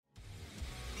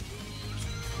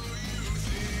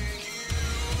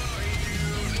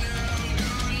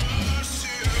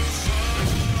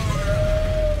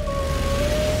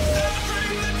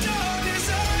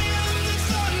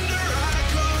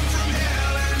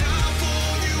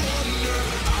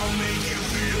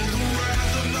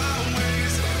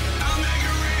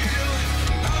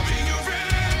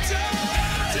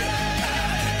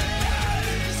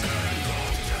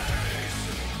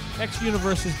This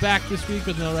Universe is back this week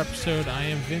with another episode. I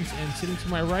am Vince, and sitting to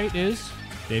my right is...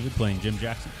 David playing Jim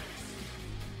Jackson.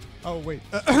 Oh, wait.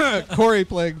 Corey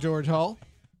playing George Hall.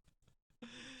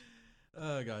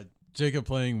 Oh, God. Jacob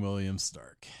playing William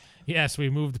Stark. Yes,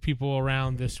 we moved the people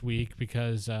around this week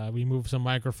because we moved some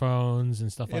microphones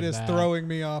and stuff like that. It is throwing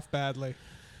me off badly.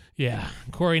 Yeah.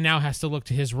 Corey now has to look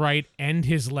to his right and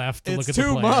his left to look at the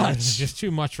too player. much. It's just too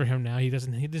much for him now. He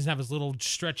doesn't have his little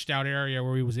stretched out area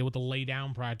where he was able to lay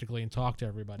down practically and talk to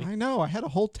everybody. I know. I had a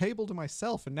whole table to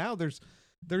myself, and now there's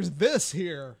this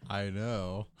here. I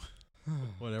know.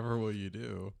 Whatever will you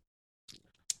do?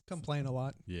 Complain a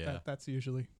lot. Yeah. That's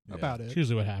usually Yeah. about It's it.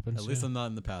 usually what happens. At least I'm not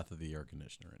in the path of the air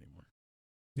conditioner anymore.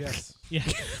 Yes. Yeah.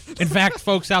 In fact,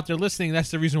 folks out there listening,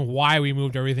 that's the reason why we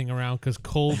moved everything around, because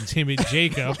cold, timid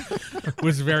Jacob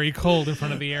was very cold in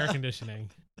front of the air conditioning.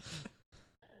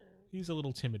 He's a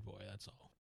little timid boy, that's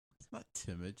all. It's not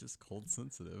timid, just cold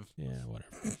sensitive. Yeah,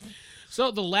 whatever.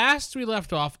 So the last we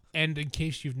left off, and in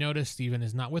case you've noticed, Steven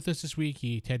is not with us this week.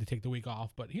 He had to take the week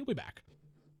off, but he'll be back.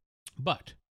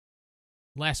 But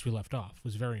last we left off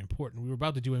was very important. We were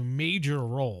about to do a major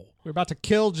role. We're about to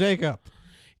kill Jacob.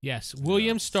 Yes,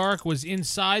 William Stark was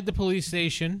inside the police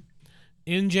station,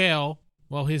 in jail,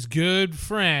 while his good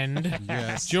friend,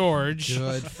 Yes. George,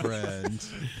 Good friend.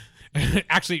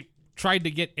 actually tried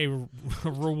to get a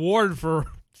reward for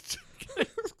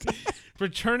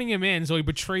turning him in, so he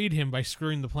betrayed him by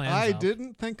screwing the plans I up.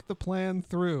 didn't think the plan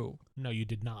through. No, you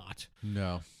did not.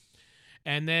 No.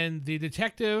 And then the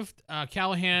detective,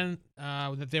 Callahan,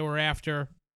 that they were after,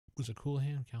 was it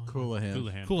Coulihan?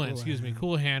 Coulihan. Coulihan, excuse me.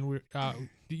 Coulihan,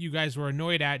 you guys were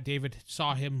annoyed at. David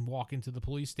saw him walk into the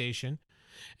police station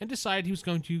and decided he was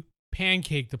going to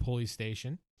pancake the police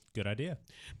station. Good idea.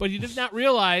 But he did not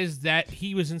realize that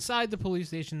he was inside the police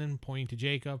station and pointing to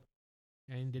Jacob.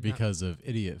 And did Because of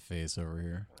idiot face over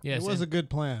here. yes, It was and a good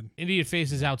plan. Idiot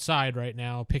Face is outside right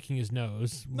now, picking his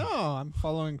nose. No, I'm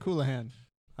following Coulihan.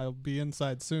 I'll be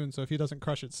inside soon, so if he doesn't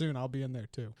crush it soon, I'll be in there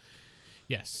too.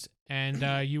 Yes.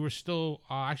 And you were still...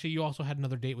 actually, you also had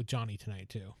another date with Johnny tonight,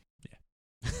 too.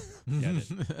 Yeah, I did.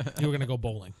 You were going to go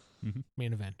bowling. Mhm.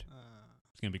 Main event.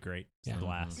 It's going to be great. It's Yeah. a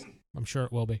blast. I'm sure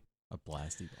it will be. A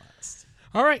blasty blast.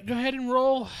 All right, go ahead and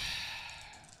roll.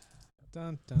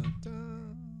 Dun, dun,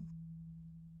 dun.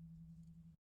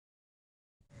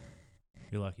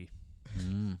 You're lucky.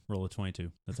 Mm. Roll a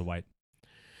 22. That's a white.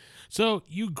 So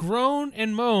you groan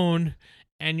and moan,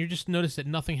 and you just notice that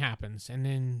nothing happens. And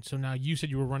then, so now you said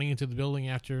you were running into the building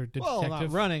after the Well,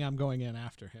 detective. not running. I'm going in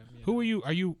after him. Who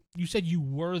are you? You said you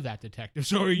were that detective.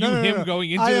 So are you No, him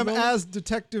going into I the am building? as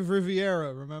Detective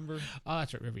Riviera, remember? Oh,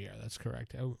 that's right, Riviera. That's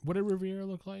correct. What did Riviera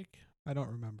look like? I don't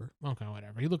remember. Okay,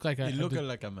 whatever. He looked like You look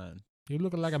like a man. He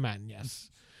looked like a man. Yes.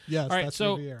 Yes, All right, that's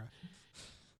so- Riviera.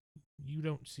 You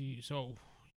don't see. So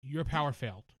your power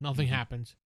failed. Nothing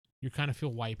happens. You kind of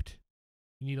feel wiped.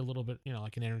 You need a little bit,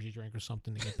 like an energy drink or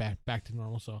something to get back to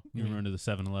normal. So You can run to the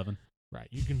 7-Eleven. right,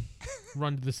 you can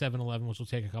run to the 7-Eleven, which will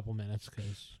take a couple minutes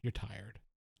because you're tired.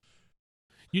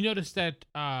 You notice that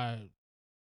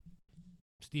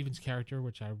Steven's character,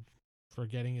 which I'm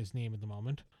forgetting his name at the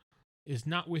moment, is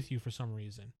not with you for some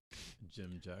reason.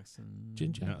 Jim Jackson.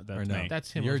 Jim Jackson. No, that's Or no. me.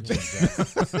 That's him. You're wasn't Jim it?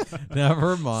 Jackson.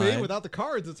 Never mind. See, without the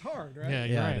cards, it's hard, right? Yeah,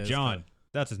 you're Yeah, it right. is. John.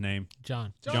 That's his name.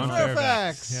 John. John John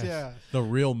Fairfax. Fairfax. Yeah. The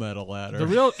real metal ladder.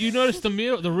 You notice the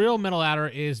real metal ladder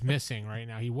is missing right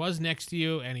now. He was next to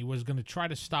you, and he was going to try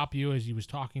to stop you as he was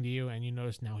talking to you, and you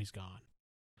notice now he's gone.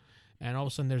 And all of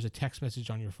a sudden, there's a text message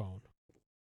on your phone.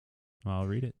 I'll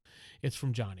read it. It's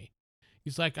from Johnny.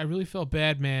 He's like, I really felt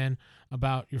bad, man,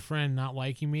 about your friend not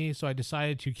liking me, so I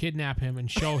decided to kidnap him and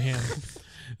show him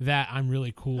that I'm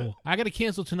really cool. I got to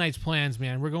cancel tonight's plans,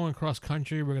 man. We're going cross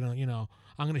country. We're going to,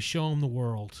 I'm going to show him the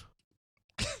world.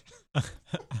 All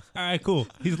right, cool.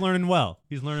 He's learning well.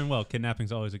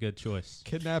 Kidnapping's always a good choice.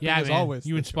 Kidnapping Yeah, is man, always.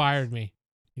 you the inspired me.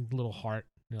 Little heart,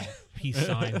 peace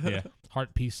sign. Yeah.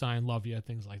 Heart, peace sign, love you,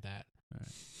 things like that. All right.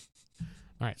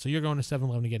 All right, so you're going to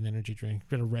 7-Eleven to get an energy drink,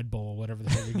 get a Red Bull, whatever the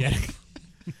hell you're getting.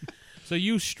 So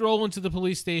you stroll into the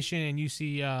police station and you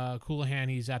see Coulihan.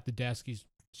 He's at the desk. He's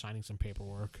signing some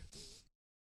paperwork.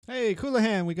 Hey,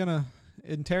 Coulihan, we gonna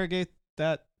interrogate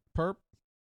that perp?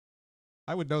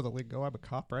 I would know the lingo. I'm a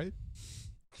cop, right?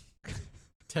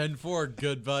 10-4,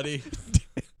 good buddy.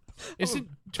 Isn't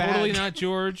bad. totally not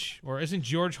George, or isn't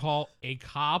George Hall a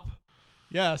cop?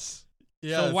 Yes.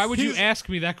 So why would you He's- ask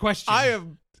me that question?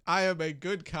 I am a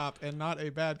good cop and not a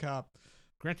bad cop.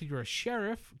 Granted, you're a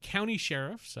sheriff, county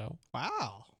sheriff, so.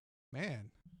 Wow.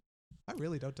 Man. I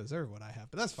really don't deserve what I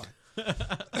have, but that's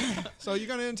fine. So you're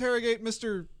gonna interrogate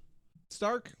Mr.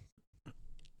 Stark?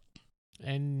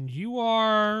 And you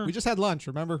are. We just had lunch,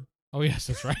 remember? Oh yes,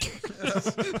 that's right.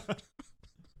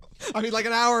 I mean, like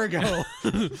an hour ago.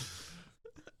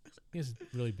 He has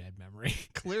a really bad memory.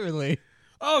 Clearly.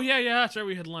 Oh yeah, that's right.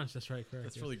 We had lunch. That's right. Correct.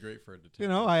 That's yes. really great for a detective. You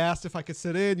know, I asked if I could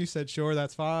sit in. You said, sure,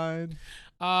 that's fine.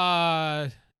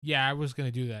 Yeah, I was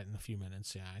gonna do that in a few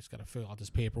minutes. Yeah, I just gotta fill out this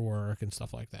paperwork and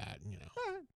stuff like that. You know.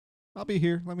 All right. I'll be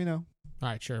here. Let me know. All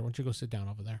right, sure. Why don't you go sit down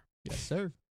over there? Yes,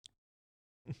 sir.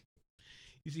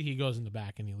 You see, he goes in the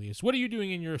back and he leaves. What are you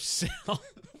doing in your cell?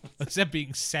 Except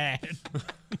being sad.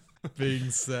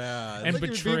 Being sad. And I think he would be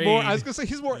betrayed. more- I was going to say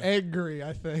he's more angry,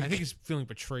 I think. I think he's feeling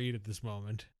betrayed at this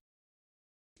moment.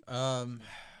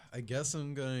 I guess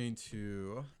I'm going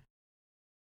to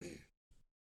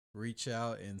reach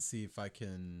out and see if I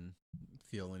can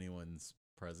feel anyone's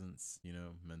presence,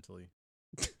 mentally.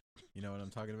 You know what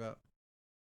I'm talking about?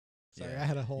 Sorry, Yeah, I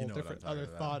had a whole you know what I'm different talking other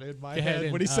about. thought in my Go ahead head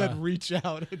and, when he said reach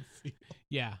out and feel.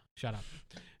 Yeah, shut up.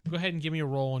 Go ahead and give me a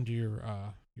roll into your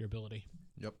ability.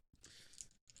 Yep.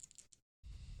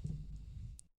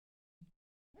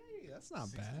 Hey, that's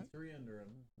not bad. 63 under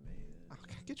Oh,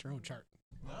 God, get your own chart.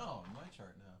 No, my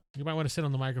chart now. You might want to sit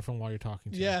on the microphone while you're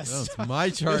talking. To him. Yes. No, it's my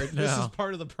chart This is now.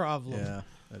 part of the problem. Yeah,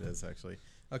 that is actually.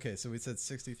 Okay, so we said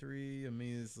 63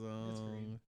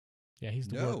 amazing. Yeah, he's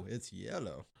the No, word. it's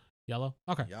yellow. Yellow.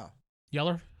 Okay, Yeah,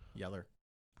 yeller. yeller.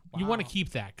 You want to Wow.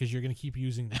 keep that because you're going to keep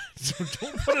using that. So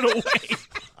don't put it away.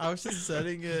 I was just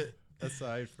setting it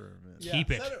aside for a minute. Yeah,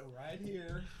 Keep it. set it right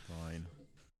here. Fine.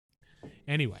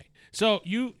 Anyway, so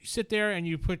you sit there and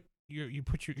you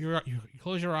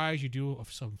close your eyes. You do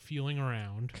some feeling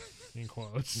around, in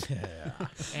quotes, Yeah.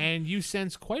 and you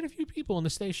sense quite a few people in the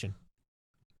station.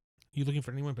 You looking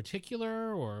for anyone in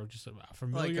particular, or just a Like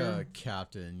familiar? a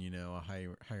captain, a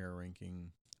higher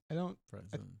ranking I don't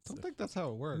president. think that's how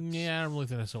it works. Yeah, I don't really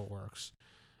think that's how it works.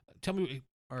 Tell me,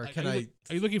 Or like, can are you,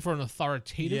 I? are you looking for an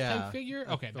authoritative Yeah, type figure?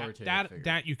 Okay, authoritative that figure.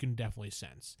 that you can definitely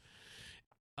sense.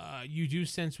 You do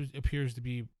sense what appears to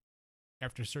be,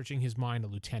 after searching his mind, a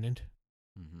lieutenant,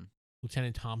 Mm-hmm.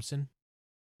 Lieutenant Thompson,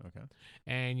 Okay.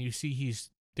 and you see he's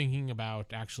thinking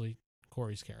about actually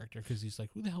Corey's character because he's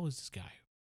like, "Who the hell is this guy?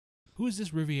 Who is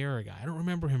this Riviera guy? I don't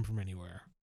remember him from anywhere."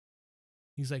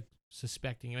 He's like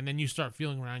suspecting him, and then you start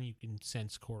feeling around. You can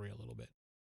sense Corey a little bit.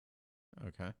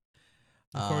 Okay.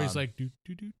 And Corey's Um, like, "Do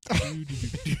do do do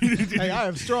do do do." Hey, I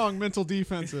have strong mental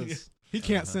defenses. He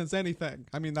can't Uh-huh. sense anything.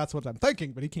 I mean, that's what I'm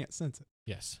thinking, but he can't sense it.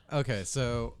 Yes. Okay,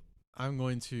 so I'm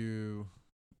going to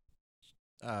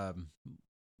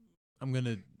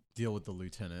deal with the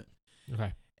lieutenant,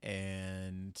 Okay.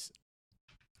 and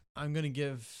I'm going to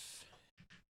give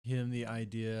him the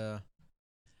idea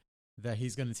that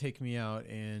he's going to take me out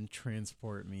and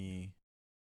transport me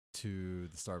to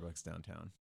the Starbucks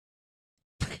downtown.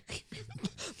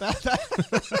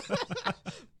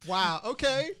 Wow.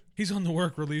 Okay. He's on the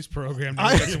work release program to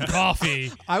I- get some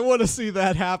coffee. I want to see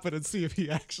that happen and see if he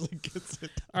actually gets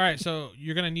it. All right, so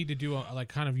you're gonna need to do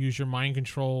kind of use your mind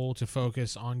control to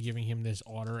focus on giving him this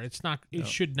order. It No.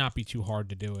 should not be too hard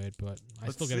to do it, but I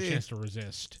Let's still get a see. chance to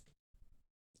resist.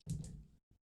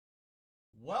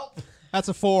 Well, That's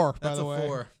a 4, by that's the a way.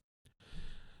 4.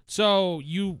 So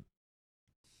you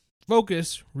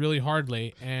focus really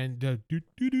hardly, and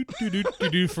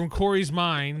do from Corey's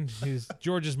mind,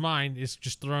 George's mind is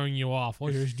just throwing you off. All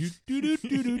you hear is do.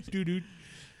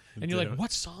 And you're like,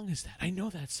 what song is that? I know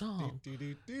that song.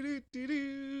 And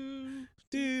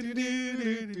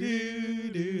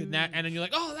then you're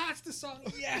like, oh, that's the song.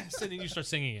 Yes. And then you start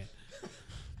singing it.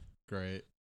 Great.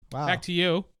 Wow. Back to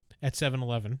you at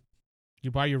 7-Eleven. You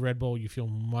buy your Red Bull. You feel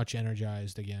much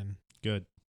energized again. Good.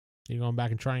 You going back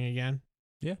and trying again?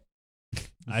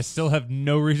 I still have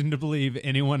no reason to believe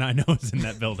anyone I know is in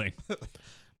that building.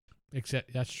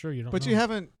 Except that's true. You don't. But know. you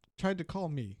haven't tried to call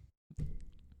me.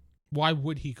 Why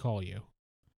would he call you?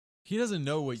 He doesn't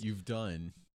know what you've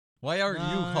done. Why aren't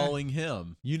you No. calling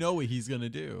him? You know what he's going to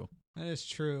do. That is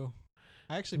true.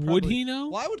 I actually Would probably- he know?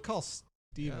 Well, I would call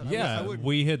Steven. Yeah, I would.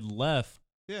 we had left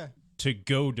Yeah. to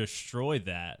go destroy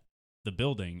the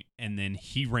building, and then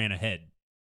he ran ahead.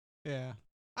 Yeah.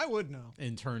 I would know.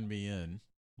 And turned me in.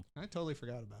 I totally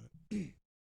forgot about it.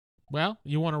 Well,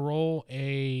 you want to roll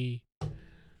a.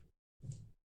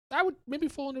 I would maybe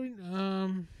fall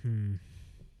under.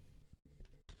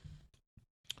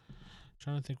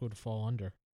 Trying to think what would fall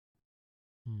under.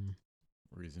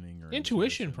 Reasoning or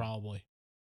Intuition, probably.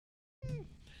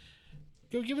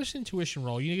 Go give us an intuition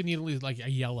roll. You need at least like a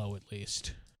yellow at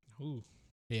least. Ooh.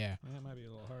 Yeah. That might be a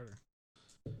little harder.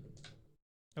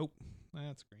 Nope.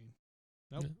 That's green.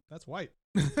 Nope. Yeah. That's white.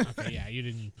 Okay, yeah, you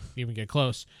didn't even get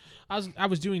close. I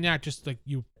was doing that just like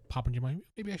you pop into your mind.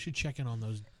 Maybe I should check in on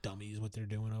those dummies, what they're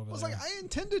doing over I was there. like, I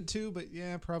intended to, but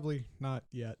yeah, probably not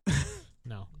yet.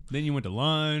 No. Then you went to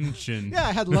lunch and Yeah,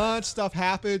 I had lunch. Stuff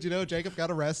happened. Jacob got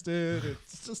arrested.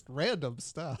 It's just random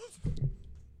stuff.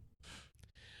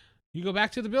 You go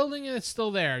back to the building and it's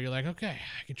still there. You're like, okay,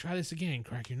 I can try this again.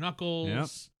 Crack your knuckles.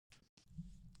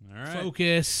 Yep. All right.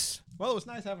 Focus. Well, it was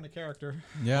nice having a character.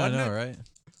 Yeah, I Wasn't know, it? right?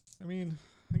 I mean,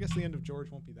 I guess the end of George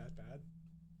won't be that bad.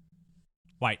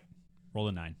 White. Roll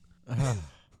a 9.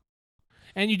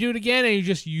 And you do it again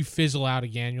and you fizzle out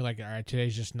again. You're like, all right,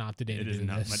 today's just not the day to It do is this.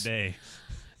 not my day.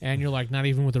 And you're like, not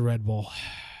even with a Red Bull.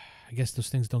 I guess those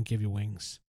things don't give you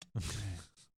wings.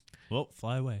 Well,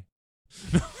 fly away.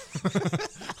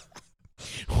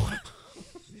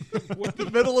 What, in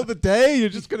the middle of the day, you're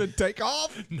just going to take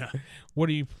off? No. What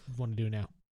do you want to do now?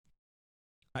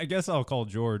 I guess I'll call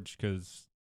George because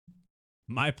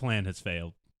my plan has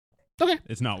failed. Okay.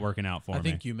 It's not working out for I me.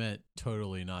 think you meant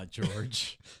totally not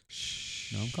George.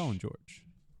 Shh. No, I'm calling George.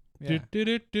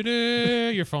 Yeah.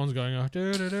 Your phone's going off.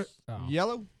 Oh.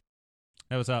 Yellow,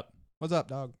 Hey, what's up? what's up,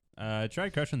 dog? I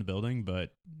tried crushing the building,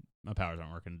 but my powers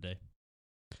aren't working today.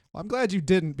 Well, I'm glad you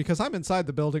didn't because I'm inside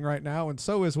the building right now, and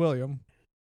so is William.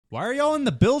 Why are y'all in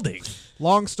the building?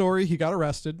 Long story, he got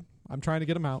arrested. I'm trying to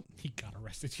get him out. He got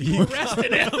arrested. You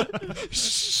arrested him.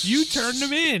 You turned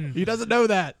him in. He doesn't know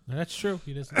that. That's true.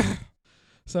 He doesn't.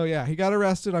 So yeah, he got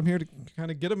arrested. I'm here to kind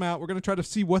of get him out. We're going to try to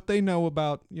see what they know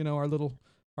about,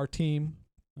 our team.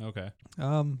 Okay.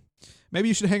 Maybe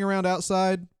you should hang around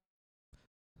outside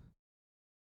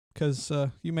because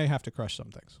you may have to crush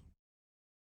some things.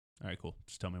 All right, cool.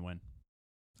 Just tell me when.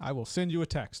 I will send you a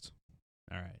text.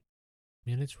 All right.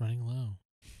 Man, it's running low.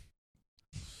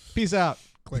 Peace out.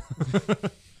 Click.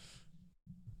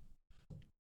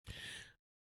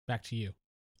 Back to you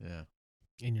Yeah.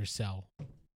 in your cell.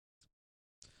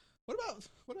 What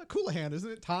about Coolahan?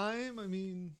 Isn't it time? I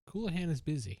mean, Coolahan is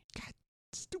busy.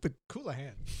 stupid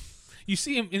Coolahan. You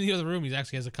see him in the other room. He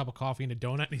actually has a cup of coffee and a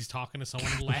donut, and he's talking to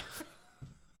someone and laugh.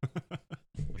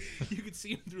 You can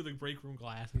see him through the break room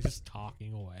glass. He's just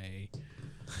talking away.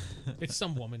 It's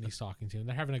some woman he's talking to, and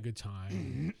they're having a good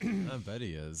time. I bet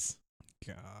he is.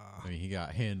 God. I mean, he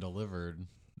got hand delivered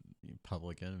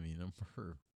Public Enemy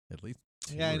number at least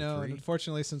 2 Yeah, I or know. And 3.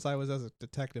 unfortunately, since I was as a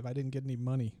detective, I didn't get any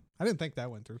money. I didn't think that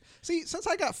went through. See, since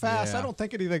I got fast, I Yeah. don't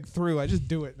think anything through. I just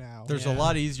do it now. There's Yeah. a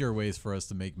lot easier ways for us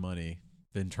to make money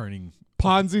than turning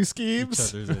Ponzi each schemes.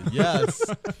 other's in. Yes.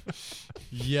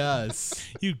 Yes.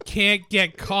 You can't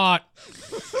get caught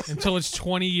until it's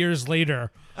 20 years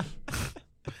later.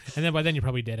 And then by then you're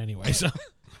probably dead anyway. So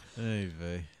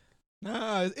Anyway.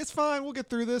 Nah, it's fine. We'll get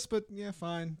through this. But yeah,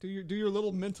 fine. Do your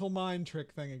little mental mind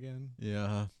trick thing again.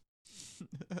 Yeah.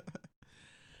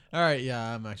 All right.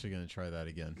 Yeah, I'm actually going to try that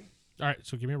again. all right,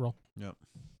 so give me a roll.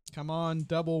 Come on,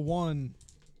 double one.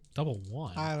 Double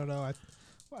one. I don't know.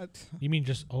 What? You mean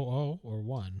just 00 or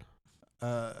 1?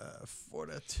 4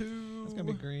 to 2. It's gonna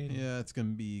be green. Yeah, it's going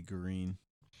to be green.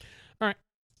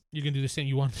 You can do the same.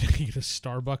 You want to get a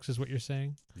Starbucks, is what you're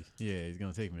saying? Yeah, he's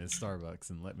going to take me to Starbucks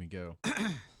and let me go.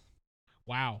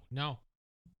 Wow. No.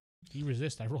 He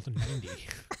resists. I rolled a 90.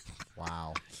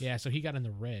 Wow. Yeah, so he got in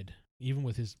the red, even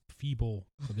with his feeble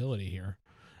ability here.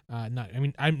 I'm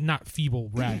not feeble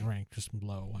rank, just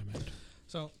low, I meant.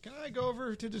 So can I go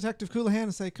over to Detective Coolahan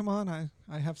and say, "Come on,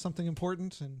 I have something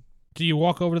important," and Do you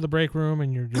walk over to the break room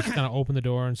and you're just kind of open the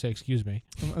door and say, "Excuse me"?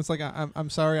 it's like I'm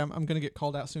sorry, I'm gonna get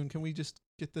called out soon. Can we just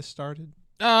get this started?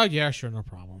 Yeah, sure, no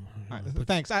problem. All right, But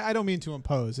thanks. I don't mean to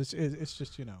impose. It's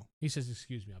just he says,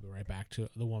 "Excuse me, I'll be right back," to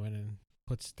the woman and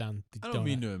puts down the I don't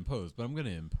mean donut. to impose, but I'm going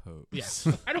to impose. Yes,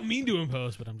 I don't mean to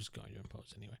impose, but I'm just going to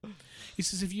impose anyway. He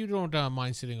says, "If you don't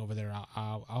mind sitting over there,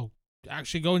 I'll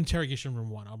actually go interrogation room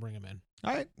 1. I'll bring him in."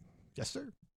 all right. Yes,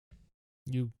 sir.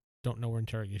 You don't know where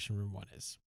interrogation room 1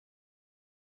 is.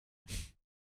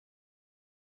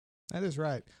 That is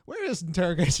right. Where is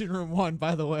interrogation room 1,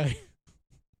 by the way?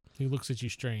 He looks at you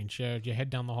strange. You head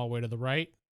down the hallway to the right,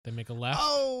 then make a left.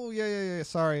 Oh, yeah.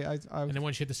 Sorry. I And then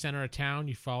once you hit the center of town,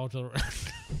 you follow to the right.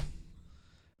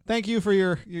 thank you for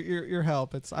your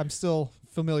help. I'm still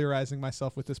familiarizing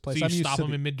myself with this place. So I'm you used stop to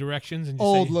them the in mid-directions and just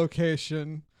old say,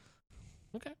 location.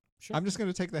 okay, sure. I'm just going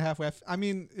to take the halfway.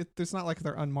 It's not like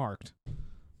they're unmarked.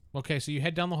 Okay, so you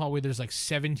head down the hallway. There's like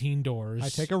 17 doors. I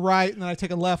take a right and then I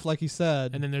take a left, like you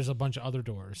said. And then there's a bunch of other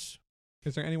doors.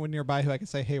 Is there anyone nearby who I can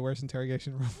say, "Hey, where's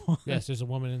interrogation room 1? Yes, there's a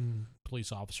woman and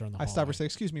police officer in the I hallway. stop her, say,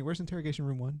 "Excuse me, where's interrogation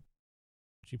room 1?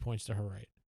 She points to her right.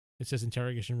 It says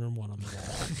interrogation room 1 on the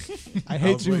wall. I I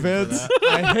hate was you, waiting for Vince. that.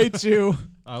 I hate you.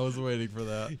 I was waiting for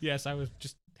that. Yes, I was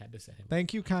just had to say him.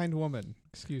 Thank you, kind woman.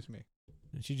 Excuse me.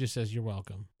 And she just says, "You're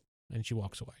welcome." And she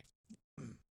walks away.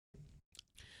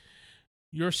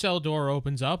 Your cell door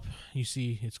opens up. You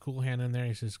see it's Coolahan in there.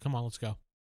 He says, "Come on, let's go."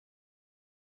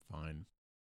 Fine.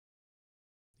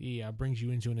 He brings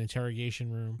you into an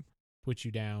interrogation room, puts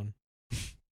you down.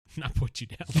 Not put you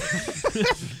down.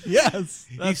 Yes.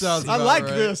 That sounds I about like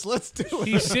right. this. Let's do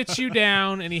He it. sits you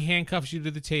down and he handcuffs you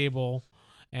to the table,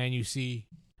 and you see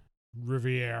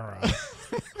Riviera.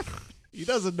 He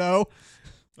doesn't know.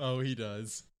 Oh, he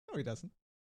does. No, he doesn't.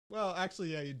 Well,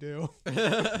 actually, yeah, you do.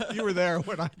 You were there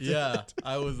when I did Yeah, it.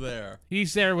 I was there.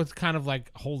 He's there with kind of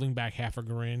like holding back half a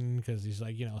grin because he's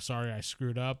like, sorry I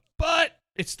screwed up, but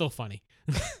it's still funny.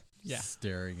 Yeah.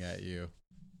 Staring at you.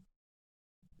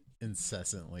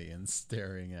 Incessantly and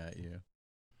staring at you.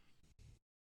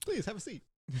 Please have a seat.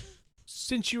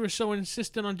 Since you were so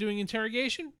insistent on doing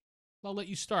interrogation, I'll let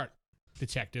you start,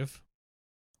 detective.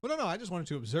 Well, no, I just wanted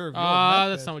to observe. your That's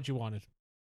method. not what you wanted.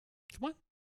 Come on,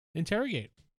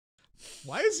 interrogate.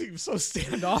 Why is he so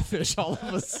standoffish all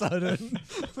of a sudden?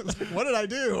 It's like, what did I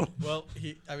do? Well,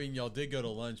 y'all did go to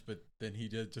lunch, but then he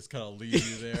did just kind of leave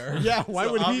you there. Yeah, why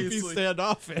So would he be obviously-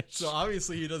 standoffish? So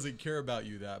obviously he doesn't care about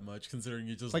you that much, considering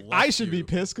you just like, left I should be you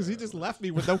pissed because he there. just left me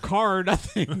with no car or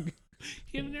nothing.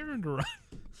 He had an errand to run.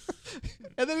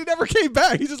 And then he never came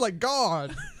back. He's just like,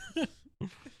 gone. It's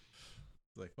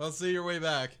like, well, see your way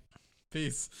back.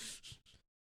 Peace.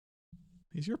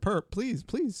 He's your perp. Please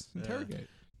Yeah. interrogate.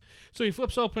 So he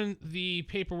flips open the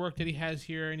paperwork that he has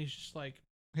here, and he's just like,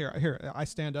 Here, I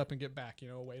stand up and get back,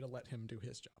 a way to let him do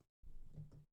his job.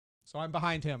 So I'm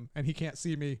behind him, and he can't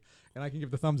see me, and I can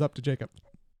give the thumbs up to Jacob.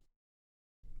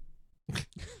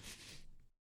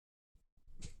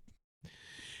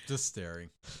 Just staring.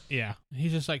 yeah.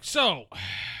 He's just like, so,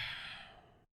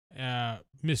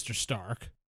 Mr. Stark,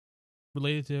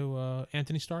 related to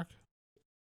Anthony Stark,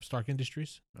 Stark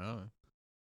Industries. Oh,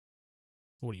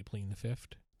 What are you pleading the fifth?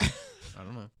 I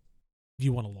don't know. Do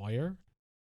you want a lawyer?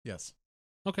 Yes.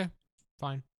 Okay,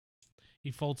 fine.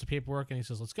 He folds the paperwork and he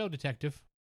says, "Let's go, detective."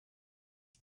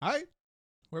 All right.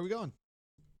 Where are we going?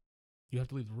 You have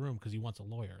to leave the room because he wants a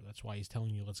lawyer. That's why he's telling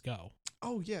you, "Let's go."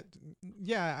 Oh, yeah.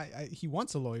 Yeah, he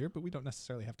wants a lawyer, but we don't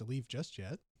necessarily have to leave just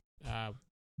yet.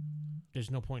 There's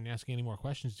no point in asking any more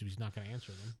questions if he's not going to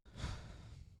answer them.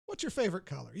 What's your favorite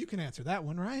color? You can answer that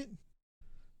one, right?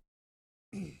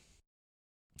 He's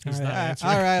all not right,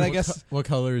 answering. all right, I guess What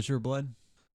color is your blood?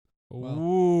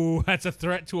 Ooh, that's a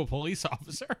threat to a police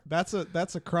officer. that's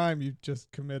a crime you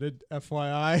just committed,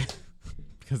 FYI.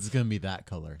 Because it's gonna be that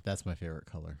color. That's my favorite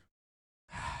color.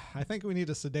 I think we need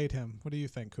to sedate him. What do you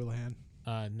think, Coulihan?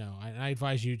 No, I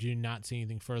advise you do not see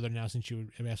anything further now since you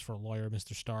have asked for a lawyer,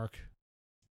 Mr. Stark.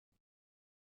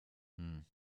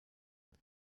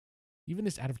 Even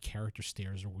his out-of-character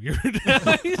stares are weird.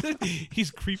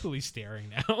 He's creepily staring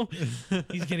now.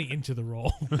 He's getting into the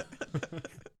role.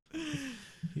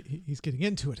 He's getting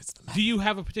into it. It's the Do you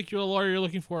have a particular lawyer you're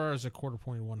looking for, or is a quarter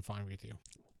point and one fine with you?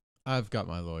 I've got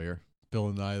my lawyer,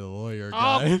 Bill Nye, the lawyer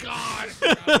Oh, guy.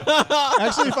 God!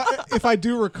 Actually, if I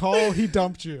do recall, he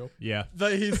dumped you. Yeah.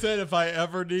 That he said if I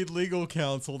ever need legal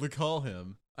counsel to call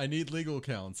him. I need legal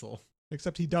counsel.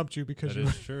 Except he dumped you because That you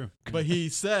is true. But he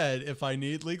said if I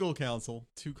need legal counsel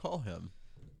to call him.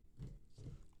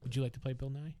 Would you like to play Bill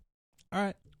Nye? All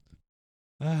right.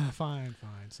 Fine.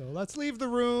 So let's leave the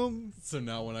room. So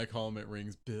now when I call him, it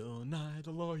rings Bill Nye,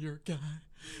 the lawyer guy.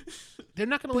 They're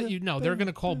not going to let you know. They're going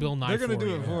to call Bill Nye They're going gonna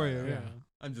to do it for you. Yeah.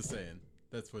 I'm just saying.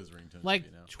 That's what his ringtone Like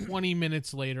should be now. 20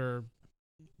 minutes later,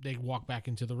 they walk back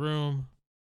into the room.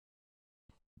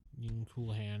 You and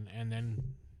Coulihan, and then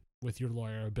with your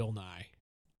lawyer, Bill Nye.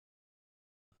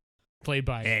 Played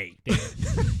by Hey, David.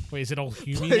 Wait, is it old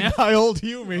Huey Played now? by old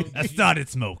Huey. I started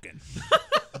smoking.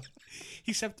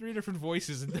 He's have 3 different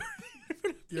voices. And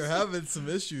You're having some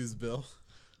issues, Bill.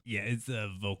 Yeah, it's a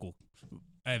vocal.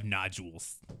 I have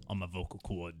nodules on my vocal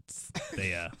cords.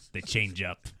 They change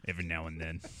up every now and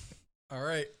then. All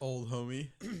right, old homie.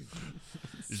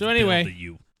 It's So anyway- Bill to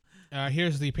you.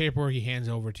 here's the paperwork he hands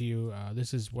over to you.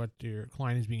 This is what your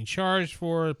client is being charged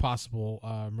for: possible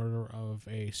murder of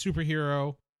a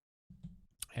superhero,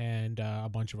 and a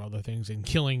bunch of other things, and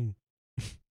killing,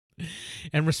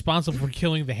 and responsible for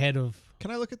killing the head of. Can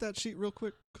I look at that sheet real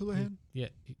quick, Coulihan? Yeah,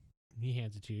 he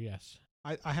hands it to you. Yes,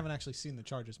 I haven't actually seen the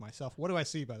charges myself. What do I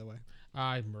see, by the way?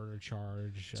 murder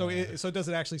charge. So so does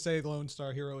it actually say the Lone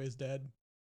Star Hero is dead?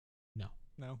 No.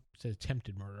 No. It says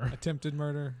attempted murder. Attempted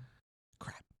murder.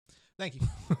 Crap. Thank you.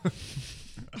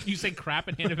 You say crap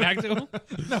and hand it back to him.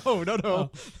 No. Oh.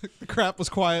 The crap was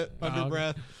quiet, Oh, under okay.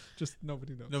 breath. Just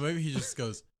nobody knows. No, maybe he just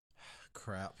goes,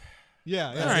 crap. Yeah.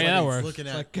 All Yeah. right, what that he's works. Looking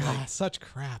It's at like, God, such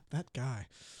crap. That guy.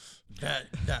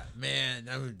 that man.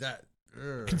 I mean, that.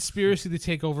 Conspiracy to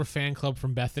take over fan club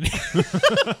from Bethany.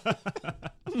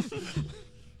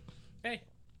 Hey,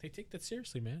 they take that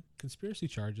seriously, man. Conspiracy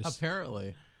charges.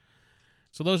 Apparently.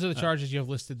 So those are the charges you have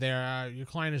listed there. Your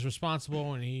client is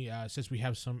responsible, and he says we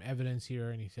have some evidence here,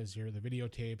 and he says here the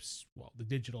videotapes, well, the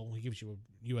digital. He gives you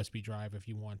a USB drive if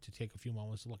you want to take a few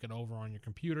moments to look it over on your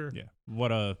computer. Yeah. What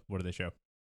do they show?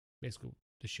 Basically,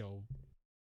 to show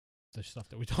the stuff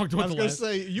that we talked about. I was going to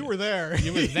say, you were there.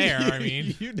 You were there, I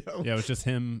mean. You know. Yeah, it was just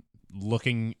him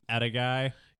looking at a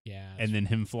guy Yeah. and then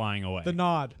him flying away. The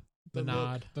nod. The look,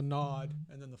 nod. The nod.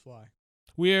 And then the fly.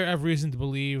 We have reason to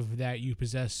believe that you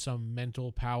possess some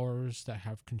mental powers that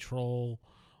have control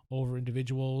over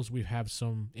individuals. We have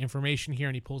some information here,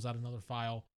 and he pulls out another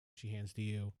file. She hands to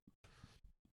you.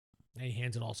 And he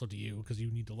hands it also to you because you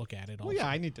need to look at it. Well, also. yeah,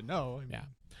 I need to know. I mean,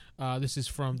 Yeah. This is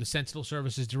from the Sentinel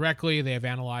Services directly. They have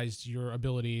analyzed your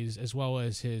abilities as well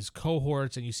as his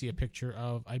cohorts, and you see a picture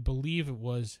of, I believe it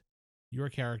was your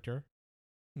character.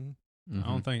 I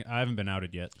don't think I haven't been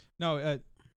outed yet. No,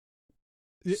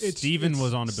 Steven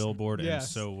was on a billboard, yes. and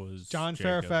so was John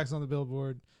Jacob. Fairfax on the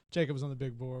billboard. Jacob was on the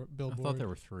billboard. I thought there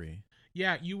were 3.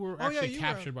 Yeah, you were Oh, yeah, actually you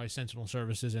captured by Sentinel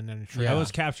Services and then Yeah, I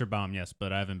was capture bomb, yes,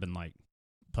 but I haven't been like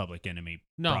public enemy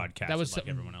broadcast that was like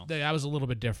everyone else. That was a little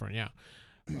bit different.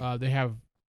 Yeah, they have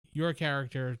your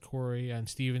character Corey and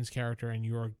Steven's character and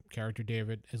your character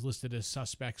David is listed as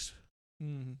suspects,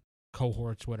 Mm-hmm.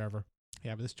 cohorts, whatever.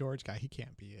 Yeah, but this George guy, he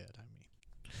can't be it. I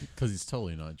mean, Because he's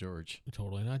totally not George.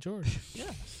 Totally not George.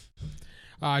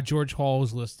 George Hall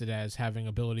is listed as having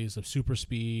abilities of super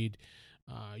speed.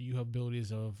 You have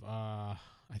abilities of, I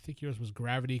think yours was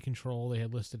gravity control. They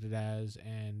had listed it as,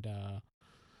 and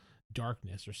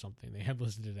darkness or something. They had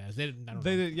listed it as. They didn't. I don't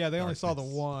know. yeah, they only saw the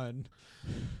Darkness. one.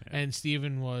 And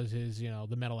Steven was his,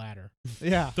 the metal adder.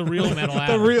 Yeah, The real metal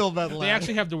adder. the real metal. They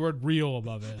actually have the word real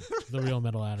above it. The real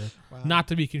metal adder. Wow. Not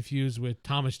to be confused with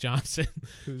Thomas Johnson,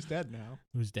 who's dead now.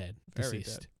 who's dead, Very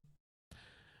deceased. dead.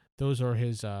 Those are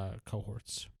his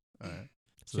cohorts. All right.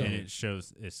 So and it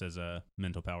says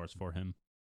mental powers for him.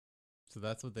 So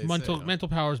that's what they say. mental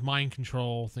powers, mind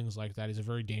control, things like that. He's a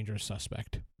very dangerous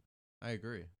suspect. I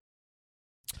agree.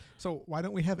 So why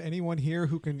don't we have anyone here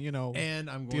who can, And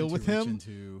I'm going Deal to with reach him?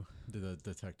 into the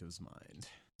detective's mind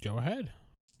Go ahead.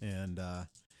 and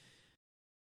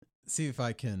see if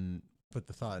I can put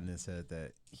the thought in his head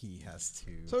that he has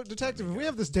to. So, detective, if we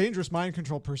have this dangerous mind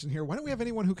control person here, why don't we have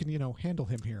anyone who can, handle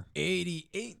him here?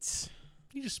 88.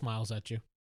 He just smiles at you.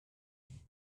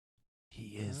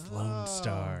 He is Lone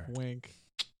Star. Wink.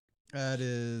 That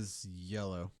is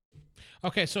yellow.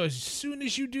 Okay, so as soon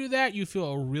as you do that, you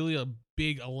feel a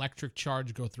big electric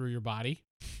charge go through your body,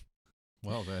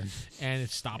 Well then, and it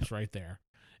stops right there.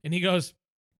 And he goes,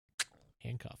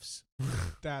 handcuffs.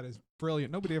 That is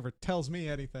brilliant. Nobody ever tells me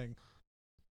anything.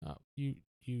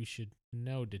 You should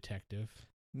know, detective.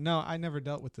 No, I never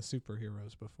dealt with the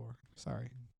superheroes before. Sorry.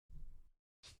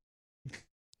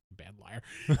 Bad liar.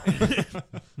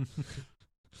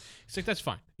 He's like, that's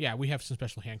fine. Yeah, we have some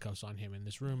special handcuffs on him, and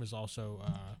this room is also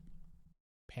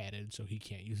padded, so he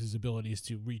can't use his abilities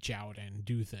to reach out and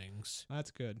do things.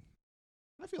 That's good.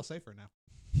 I feel safer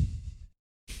now.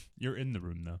 You're in the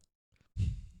room though.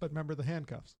 But remember the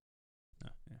handcuffs. Oh,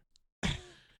 yeah.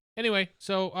 Anyway,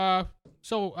 so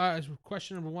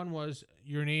question number 1 was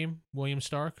your name, William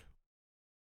Stark.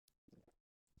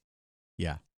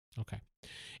 yeah. Okay,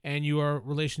 and you are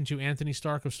relation to Anthony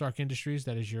Stark of Stark Industries.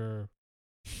 That is your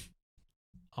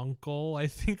uncle, I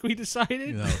think we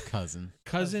decided. No, cousin.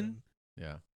 Cousin.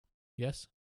 Yeah. Yes.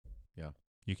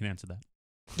 You can answer that.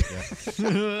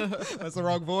 Yeah. That's the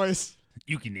wrong voice.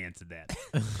 You can answer that.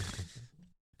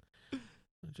 I'll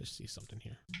just see something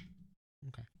here.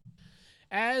 Okay.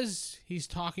 As he's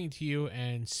talking to you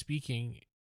and speaking,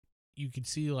 you can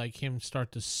see like him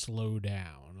start to slow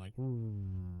down, like,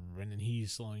 and then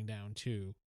he's slowing down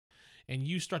too. And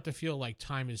you start to feel like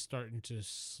time is starting to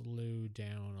slow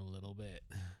down a little bit.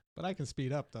 But I can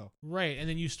speed up, though. Right. And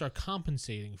then you start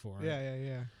compensating for it.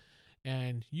 Yeah.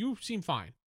 And you seem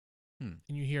fine. Hmm.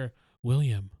 And you hear,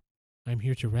 William, I'm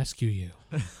here to rescue you.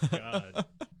 God.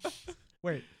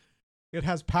 Wait. It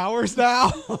has powers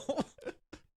now?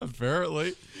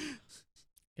 Apparently.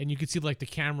 And you can see like the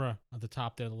camera at the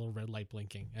top there, the little red light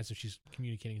blinking, as if she's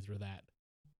communicating through that.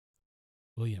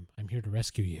 William, I'm here to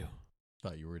rescue you.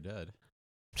 Thought you were dead.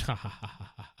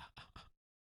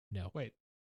 No. Wait.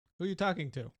 Who are you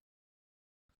talking to?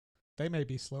 They may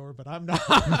be slower, but I'm not.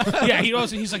 Yeah,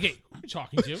 he's like, hey, who are you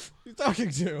talking to? Who you talking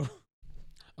to?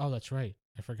 Oh, that's right.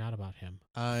 I forgot about him.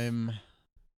 I'm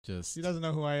just. She doesn't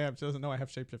know who I am. She doesn't know I have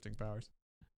shapeshifting powers.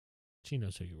 She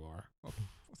knows who you are.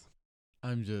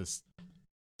 I'm just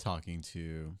talking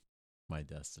to my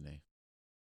destiny.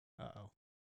 Uh-oh.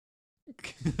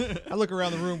 I look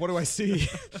around the room. What do I see?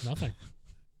 Nothing.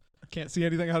 Can't see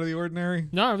anything out of the ordinary.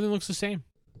 No, everything looks the same.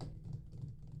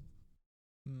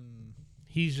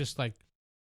 he's just like,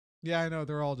 Yeah, I know.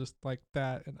 They're all just like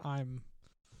that, and I'm.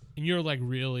 and you're like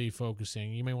really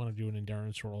focusing. You may want to do an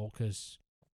endurance roll because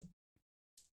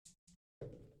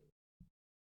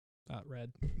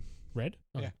Red. red.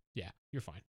 Yeah. Yeah, you're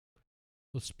fine.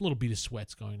 A little bead of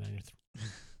sweat's going down your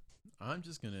throat. I'm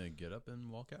just gonna get up and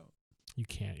walk out. You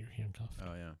can't. You're handcuffed.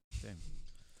 Oh yeah, damn.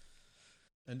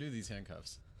 Undo these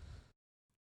handcuffs.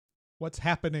 What's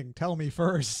happening? Tell me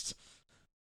first.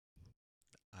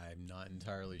 I'm not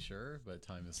entirely sure, but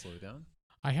time has slowed down.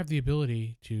 I have the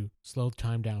ability to slow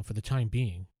time down for the time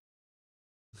being.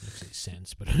 Makes any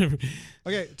sense, but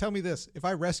Okay, tell me this. If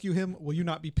I rescue him, will you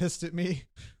not be pissed at me?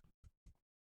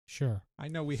 sure. I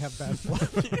know we have bad blood.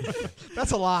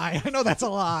 That's a lie. I know that's a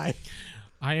lie.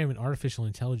 I am an artificial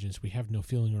intelligence. We have no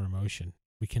feeling or emotion.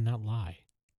 We cannot lie.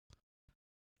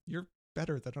 You're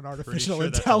better than an artificial sure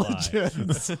that's a lie.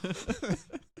 intelligence.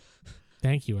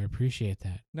 Thank you. I appreciate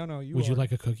that. No, you Would you are.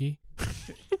 like a cookie?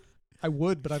 I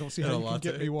would, but I don't see And how a you can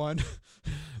get latte. me one.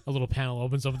 A little panel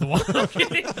opens up the wall.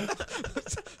 Okay.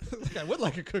 Like, I would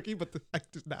like a cookie, but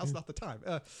now's not the time.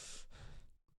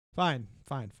 Fine.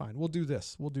 We'll do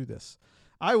this.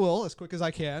 I will, as quick as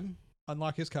I can,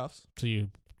 unlock his cuffs. So you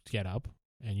get up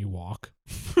and you walk.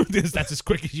 That's as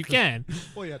quick as you can.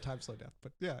 Well, yeah, time slowed down.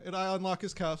 But yeah, and I unlock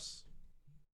his cuffs.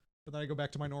 But then I go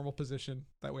back to my normal position.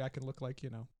 That way I can look like,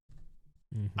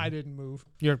 Mhm. I didn't move.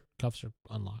 Your cuffs are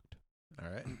unlocked. All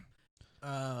right.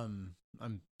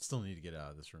 I'm still need to get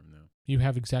out of this room though. You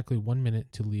have exactly 1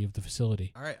 minute to leave the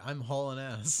facility. All right, I'm hauling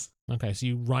ass. Okay, so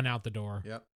you run out the door.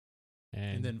 Yep.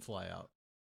 And, And then fly out.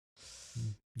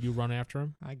 you run after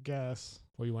him? I guess.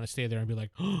 Or you want to stay there and be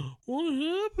like, what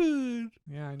happened?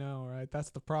 Yeah, I know, right? That's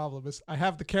the problem. Is I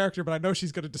have the character, but I know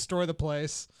she's going to destroy the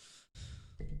place.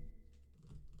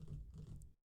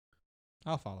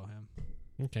 I'll follow him.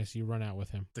 Okay, so you run out with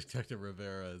him. Detective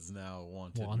Rivera is now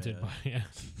wanted. Wanted man. by, yeah.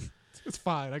 It's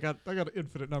fine. I got an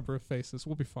infinite number of faces.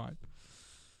 We'll be fine.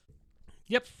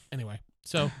 Yep. Anyway,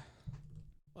 so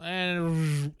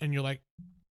and you're like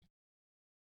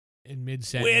in mid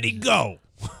sentence. Where'd he go?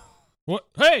 What?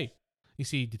 Hey! You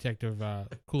see Detective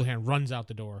Coolahan runs out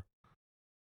the door.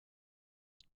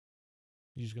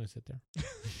 You just gonna sit there?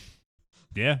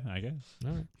 Yeah, I guess.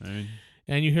 All right. I mean,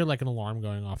 And you hear like an alarm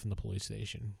going off in the police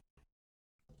station,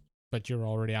 but you're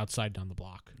already outside down the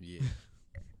block. Yeah.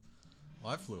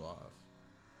 Well, I flew off.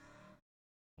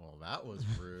 Well, that was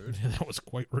rude. That was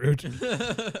quite rude.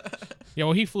 Yeah,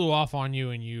 well, he flew off on you,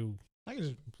 and you. I can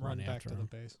just run Run back after to the him.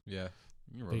 base. Yeah.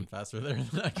 You're running They- faster there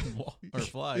than I can walk or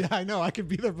fly. Yeah, I know. I could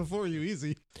be there before you.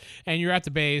 Easy. And you're at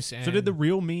the base. And so did the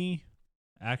real me,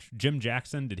 Jim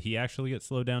Jackson, did he actually get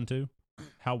slowed down too?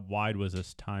 How wide was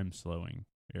this time slowing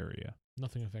area?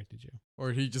 nothing affected you?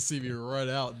 Or did he just see me run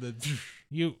out and then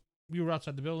You were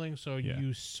outside the building, so Yeah.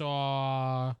 you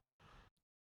saw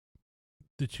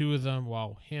the two of them.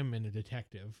 Well, him and the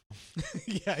detective.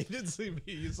 Yeah, he didn't see me.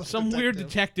 He's a Some weird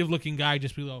detective-looking guy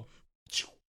just below.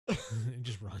 And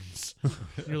just runs.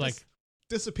 You're like,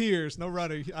 disappears. No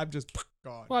running. I'm just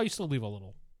gone. well, you still leave a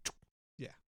little.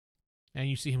 Yeah. And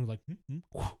you see him like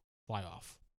fly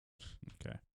off.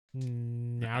 Okay.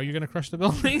 Now you're gonna crush the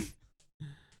building.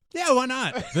 Yeah, why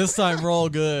not? this time roll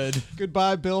good.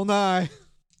 Goodbye, Bill Nye.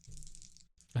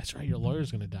 That's right. Your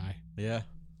lawyer's gonna die. Yeah.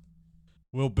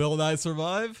 Will Bill Nye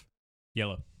survive?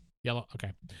 Yellow. Yellow.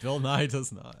 Okay. Bill Nye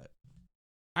does not.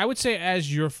 I would say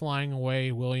as you're flying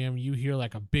away, William, you hear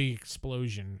like a big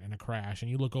explosion and a crash,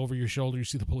 and you look over your shoulder. You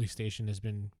see the police station has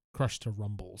been crushed to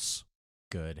rumbles.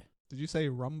 Good. Did you say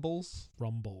rumbles?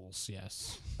 Rumbles.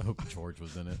 Yes. I hope George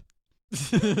was in it.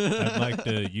 I'd like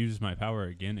to use my power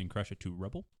again and crush it to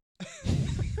rubble.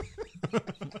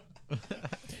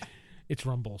 It's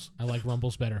rumbles. I like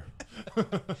rumbles better.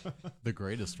 The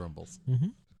greatest rumbles. Mm-hmm.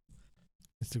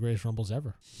 It's the greatest rumbles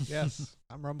ever. Yes,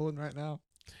 I'm rumbling right now.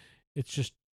 It's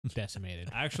just decimated.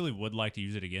 I actually would like to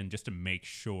use it again just to make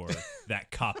sure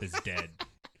that cop is dead.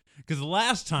 Because the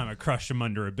last time I crushed him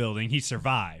under a building, he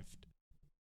survived.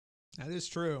 That is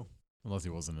true. Unless he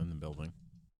wasn't in the building.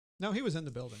 No, he was in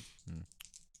the building.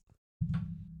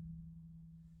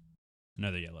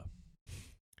 Another yellow.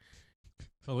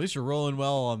 At least you're rolling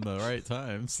well on the right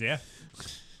times. Yeah.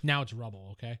 Now it's rubble.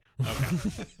 Okay.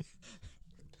 Okay.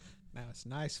 Now it's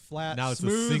nice, flat, Now it's a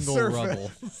smooth single surface.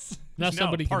 rubble. Now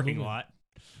somebody parking can move in. lot.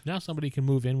 Now somebody can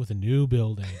move in with a new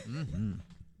building. Mm-hmm.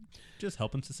 Just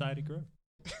helping society grow.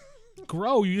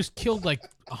 Grow. You just killed like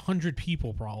 100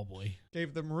 people probably.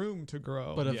 Gave them room to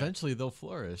grow. But Yeah. eventually they'll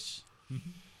flourish.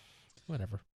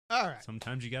 Whatever. all right.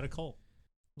 Sometimes you got a cult.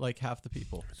 Like half the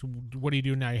people. So what do you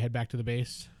do now? You head back to the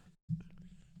base.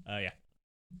 Yeah.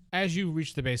 As you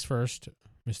reach the base first,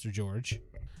 Mr. George,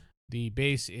 The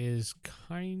base is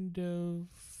kind of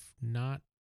not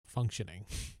functioning.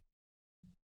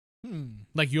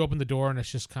 Like you open the door and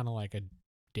it's just kind of like a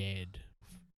dead.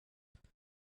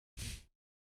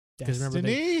 'Cause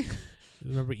Destiny.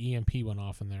 Remember EMP went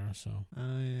off in there, so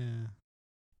Oh yeah.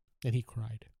 and he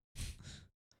cried.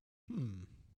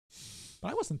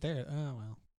 But I wasn't there. Oh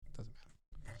well, doesn't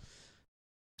matter.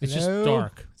 It's just Hello?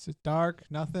 dark. It's just dark.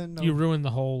 Nothing. No. You ruined the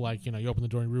whole you open the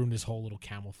door and you ruined this whole little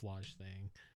camouflage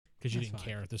thing because you That's didn't fine.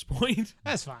 care at this point.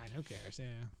 That's fine. Who cares?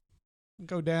 Yeah.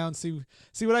 Go down. See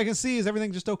what I can see. Is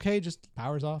everything just okay? Just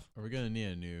powers off. Are we gonna need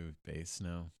a new base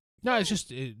now? No, it's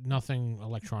just nothing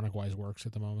electronic wise works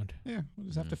at the moment. Yeah. We'll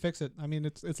just have to fix it. I mean,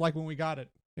 it's like when we got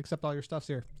it, except all your stuff's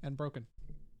here and broken.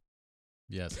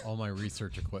 Yes, all my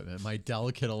research equipment, my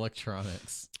delicate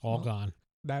electronics. All Well, gone.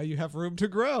 Now you have room to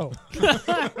grow.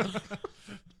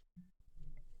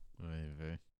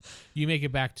 Maybe. You make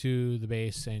it back to the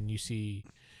base and you see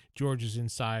George is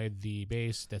inside the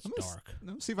base that's I'm gonna dark.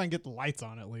 Let me see if I can get the lights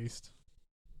on at least.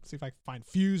 See if I can find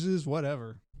fuses,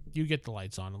 whatever. You get the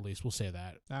lights on at least. We'll say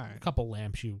that. All A right. couple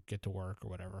lamps you get to work or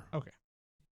whatever. Okay.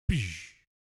 Psh.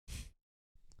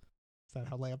 Is that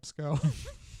how lamps go?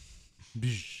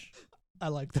 I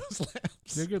like those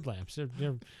lamps. They're good lamps.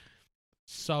 They're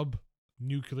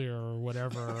sub-nuclear or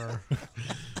whatever.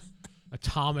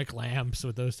 Atomic lamps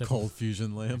with those type Cold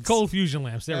fusion lamps. Cold fusion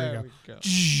lamps. There we go.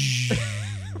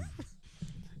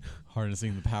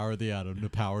 Harnessing the power of the atom to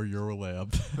power your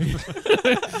lamp.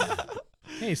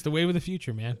 Hey, it's the wave of the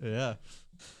future, man. Yeah.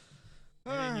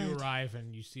 And then you Alright. arrive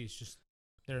and you see it's just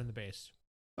they're in the base.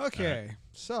 Okay,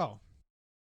 so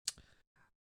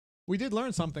we did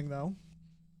learn something though.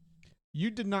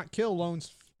 You did not kill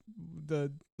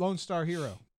the Lone Star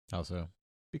Hero How so?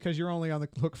 because you're only on the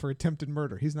hook for attempted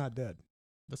murder. He's not dead.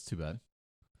 That's too bad.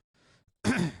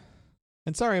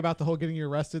 And sorry about the whole getting you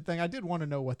arrested thing. I did want to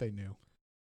know what they knew.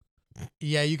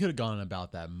 Yeah, you could have gone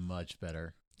about that much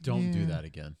better. Don't do Yeah. that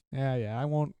again. Yeah, I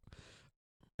won't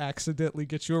accidentally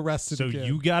get you arrested So again.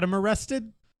 you got him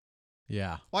arrested?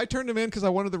 Yeah. Well, I turned him in because I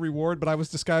wanted the reward, but I was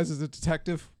disguised as a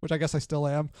detective, which I guess I still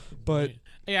am. But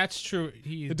yeah, it's true.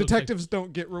 He the looks detectives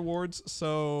don't get rewards,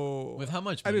 so With how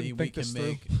much I money didn't we think can this through.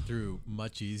 make through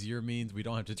much easier means, we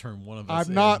don't have to turn one of us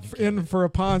I'm not to get in it. for a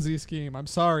Ponzi scheme. I'm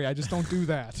sorry. I just don't do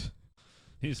that.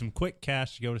 Here's some quick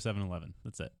cash to go to 7-Eleven.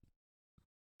 That's it.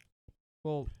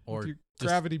 Well, Or with your just-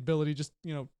 gravity ability, just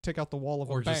take out the wall of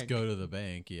Or a just bank. go to the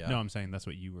bank. Yeah. No, I'm saying that's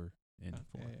what you were in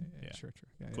for. Yeah, Yeah. sure.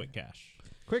 Yeah, Quick yeah. cash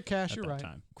Quick cash. at You're that right.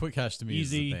 time. Quick cash to me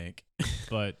Easy. is the bank.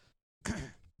 But went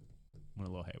a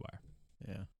little haywire.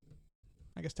 Yeah.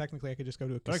 I guess technically I could just go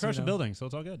to a But I casino. crushed the building, so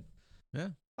it's all good. Yeah.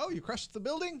 Oh, you crushed the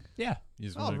building? Yeah. You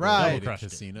just All wanna go right. to Crushed the it.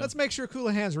 casino. Let's make sure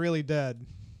Coulihan's really dead.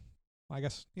 I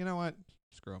guess, you know what?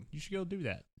 Screw him. You should go do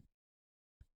that.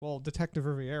 Well, Detective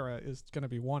Riviera is going to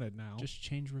be wanted now. Just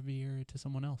change Riviera to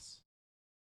someone else.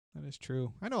 That is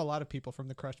true. I know a lot of people from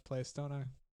the crushed place, don't I?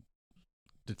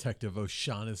 Detective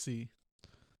O'Shaughnessy.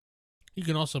 You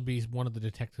can also be one of the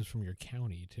detectives from your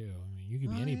county too. I mean, you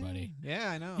could be Oh, anybody. Yeah,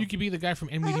 I know. You could be the guy from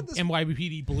I had this-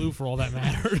 NYPD Blue for all that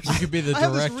matters. You could be the I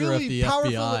have this director really of the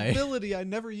powerful FBI. ability I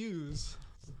never use.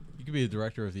 You could be the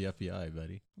director of the FBI,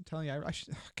 buddy. I'm telling you, I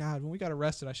should, God, when we got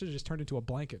arrested, I should have just turned into a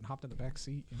blanket and hopped in the back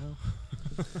seat. You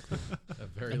know, A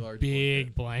very large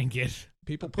Big blanket.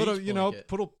 people A put a beach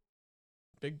put blanket.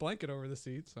 a big blanket over the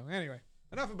seat. So anyway,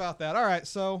 enough about that. All right,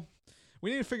 so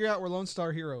we need to figure out where Lone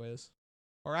Star Hero is,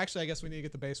 or actually, I guess we need to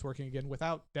get the base working again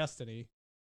without Destiny.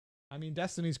 I mean,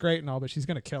 Destiny's great and all, but she's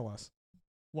gonna kill us.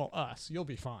 Well, us. You'll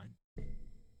be fine.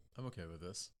 I'm okay with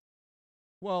this.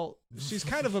 Well, she's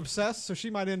kind of obsessed, so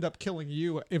she might end up killing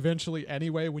you eventually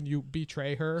anyway when you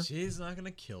betray her She's not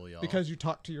gonna kill y'all. because you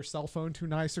talk to your cell phone too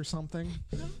nice or something.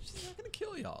 No, she's not gonna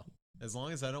kill y'all. As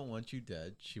long as I don't want you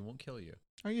dead, she won't kill you.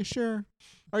 Are you sure?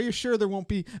 Are you sure there won't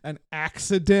be an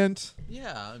accident?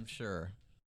 Yeah, I'm sure.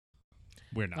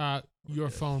 We're not. Your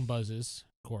phone buzzes,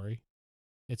 Corey.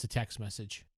 It's a text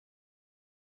message.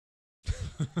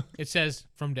 It says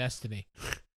from Destiny.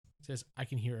 It says, "I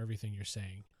can hear everything you're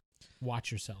saying.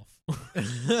 Watch yourself."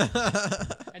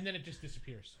 And then it just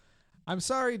disappears. I'm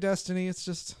sorry, Destiny. It's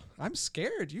just, I'm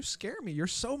scared. You scare me. You're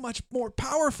so much more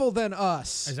powerful than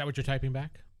us. Is that what you're typing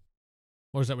back?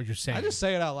 Or is that what you're saying? I just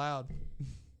say it out loud.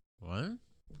 What?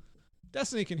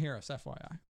 Destiny can hear us,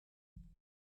 FYI.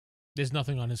 There's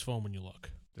nothing on his phone when you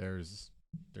look. There's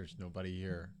nobody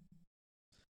here.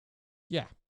 Yeah.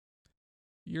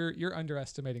 You're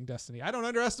underestimating Destiny. I don't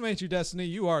underestimate you, Destiny.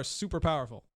 You are super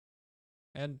powerful.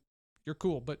 And you're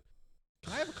cool, but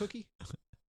can I have a cookie?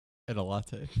 And a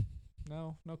latte.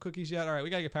 No cookies yet. All right, we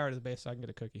gotta get power to the base so I can get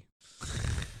a cookie.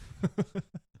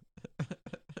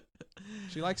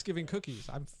 She likes giving cookies.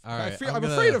 All right, I'm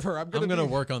afraid of her. I'm gonna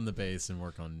work on the base and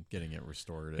work on getting it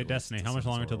restored. Hey, at least Destiny, to how much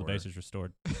some longer sort until of the base order. is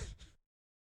restored?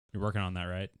 You're working on that,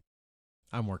 right?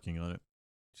 I'm working on it.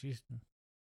 She's.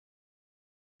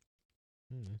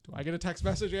 Do I get a text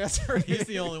message answer? He's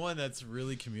the only one that's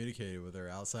really communicated with her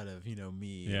outside of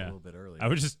me a Yeah. little bit earlier.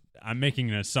 I'm making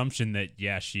an assumption that,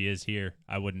 yeah, she is here.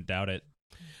 I wouldn't doubt it.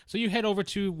 So you head over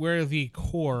to where the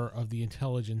core of the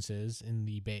intelligence is in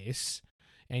the base,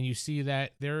 and you see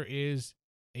that there is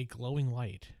a glowing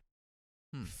light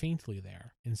faintly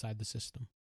there inside the system.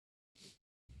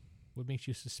 What makes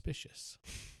you suspicious?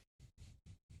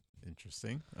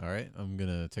 Interesting. All right, I'm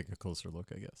gonna take a closer look,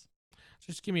 I guess.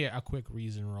 Just give me a quick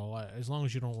reason roll. As long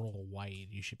as you don't roll white,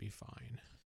 you should be fine.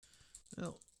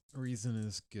 Well, reason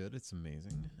is good. It's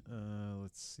amazing.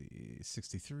 Let's see,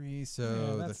 63. Yeah,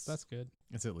 So that's good.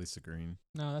 it's at least a green.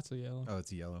 No, that's a yellow. Oh,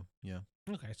 it's a yellow. Yeah.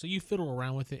 Okay, so you fiddle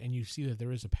around with it, and you see that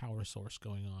there is a power source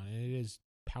going on, and it is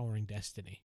powering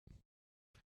Destiny.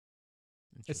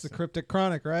 It's the Interesting. Cryptic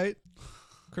Chronic, right?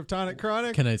 Kryptonic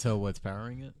Chronic. Can I tell what's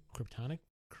powering it? Kryptonic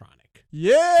Chronic.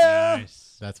 Yeah.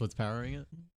 Nice. That's what's powering it?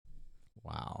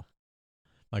 Wow.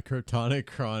 My Kryptonic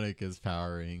Chronic is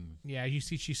powering. Yeah, you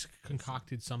see she's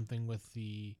concocted something with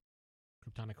the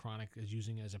Kryptonic Chronic is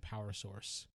using it as a power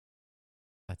source.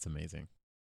 That's amazing.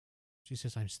 She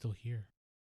says, I'm still here.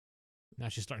 Now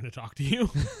she's starting to talk to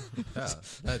you. Yeah,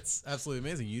 that's absolutely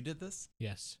amazing. You did this?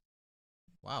 Yes.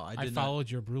 Wow, I did followed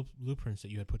your blueprints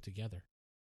that you had put together.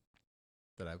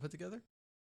 That I put together?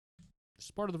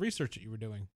 It's part of the research that you were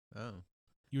doing. Oh.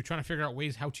 You were trying to figure out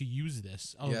ways how to use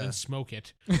this other Yeah. than smoke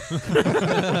it.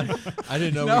 I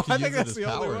didn't know No, we could I use think it that's as the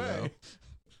only power, way. though.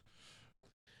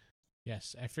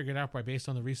 Yes, I figured out based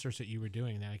on the research that you were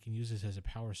doing that I can use this as a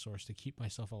power source to keep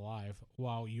myself alive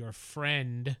while your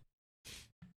friend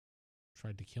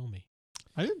tried to kill me.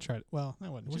 I didn't try it. Well,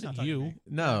 that wasn't. It she's wasn't not talking to you. me.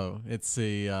 No, it's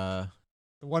the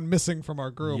The one missing from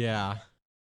our group. yeah.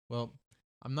 Well,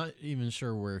 I'm not even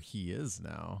sure where he is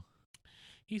now.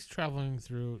 He's traveling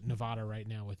through Nevada right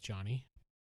now with Johnny.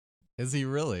 Is he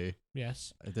really?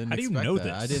 Yes. I didn't How do you expect know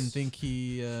that. I this? didn't think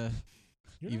he You're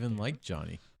not even there. liked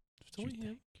Johnny. It's only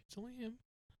him. It's only him.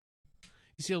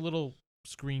 You see a little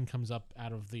screen comes up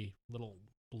out of the little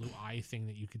blue eye thing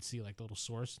that you could see, like the little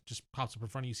source. Just pops up in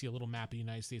front of you. You see a little map of the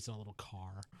United States and a little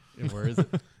car. And where is it?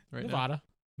 Right Nevada.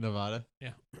 now? Nevada.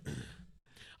 Yeah.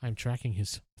 I'm tracking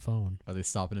his phone. Are they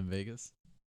stopping in Vegas?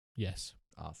 Yes.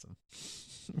 Awesome.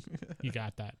 You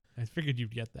got that. I figured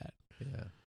you'd get that. Yeah.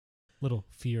 Little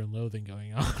fear and loathing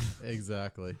going on.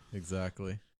 Exactly.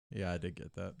 Yeah, I did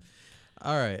get that.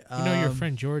 All right. You know, your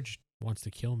friend George wants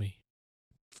to kill me.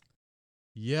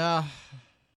 Yeah.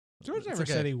 George It's never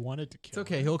okay. said he wanted to kill. It's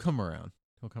okay. her. He'll come around.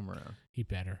 He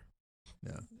better.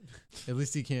 Yeah. At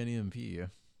least he can't EMP you.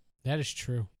 That is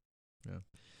true.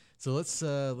 So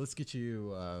let's get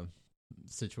you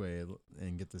situated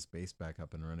and get this base back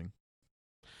up and running.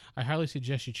 I highly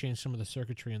suggest you change some of the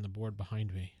circuitry on the board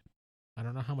behind me. I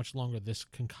don't know how much longer this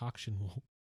concoction will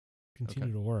continue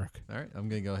Okay. to work. All right. I'm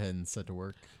gonna go ahead and set to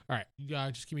work. All right,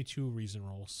 just give me 2 reason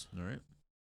rolls. All right.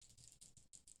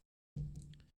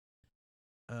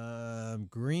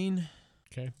 Green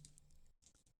Okay.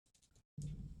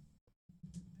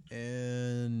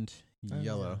 and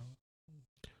yellow.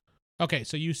 Okay,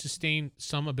 so you sustain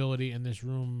some ability, and this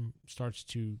room starts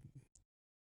to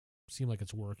seem like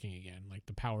it's working again. Like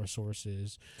the power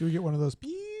sources. Do we get one of those?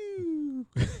 Pew!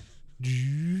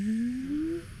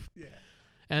 Yeah.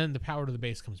 And the power to the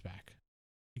base comes back.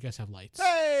 You guys have lights.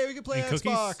 Hey, we can play And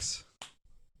cookies? Xbox.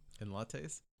 And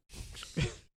lattes.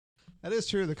 That is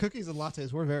true. The cookies and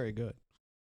lattes were very good.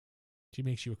 She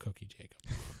makes you a cookie, Jacob.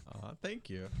 Thank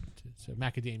you. It's a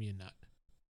macadamia nut.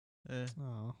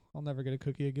 Oh, I'll never get a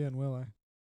cookie again, will I?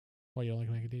 Why, you don't like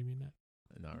macadamia nut?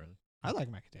 Not really. I like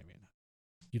macadamia nut.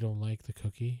 You don't like the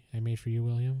cookie I made for you,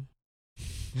 William?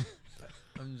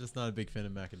 I'm just not a big fan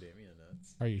of macadamia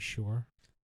nuts. Are you sure?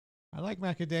 I like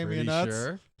macadamia Pretty nuts.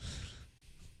 sure.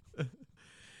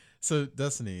 So,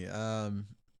 Destiny,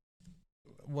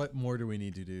 what more do we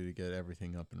need to do to get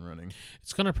everything up and running?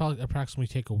 It's going to probably approximately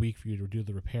take a week for you to do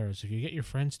the repairs. If you get your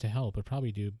friends to help, it'd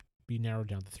probably be narrowed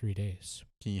down to 3 days.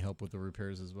 Can you help with the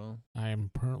repairs as well? I am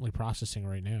currently processing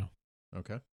right now.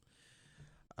 Okay.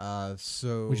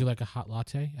 So Would you like a hot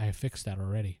latte? I have fixed that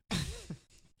already.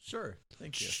 Sure.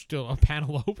 Thank you. Still a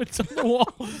panel opens on the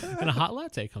wall and a hot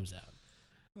latte comes out.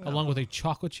 Along with a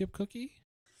chocolate chip cookie?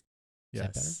 Is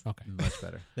that Yes. better? Okay. Much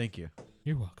better. Thank you.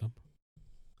 You're welcome.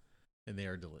 And they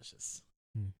are delicious.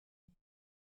 Hmm.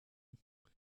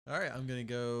 All right, I'm gonna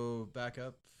go back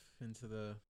up into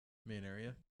the main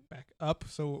area. Back up,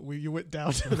 so you went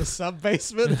down to the sub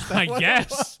basement. I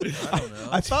guess. I don't know.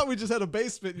 out. I thought we just had a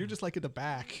basement. You're just like in the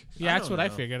back. Yeah, I that's don't what I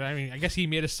know. figured. I mean, I guess he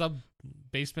made a sub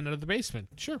basement out of the basement.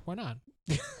 Sure, why not?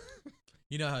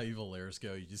 You know how evil layers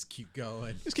go. You just keep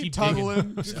going, Just keep, Keep digging.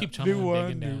 tunneling. Just keep New tunneling, one,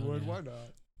 digging new down, one. yeah. Why not?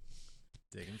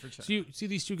 digging for China. So you see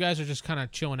these two guys are just kind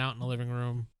of chilling out in the living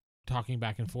room, talking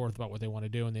back and forth about what they want to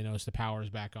do, and they notice the power is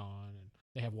back on, and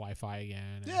they have Wi-Fi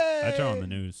again. and- Yay! I turn on the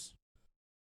news.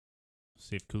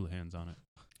 See if Coulihan's on it.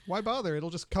 Why bother? It'll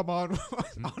just come on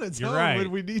on its You're own right.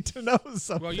 when we need to know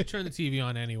something. Well, you turn the TV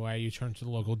on anyway. You turn to the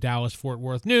local Dallas Fort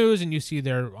Worth News, and you see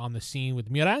they're on the scene with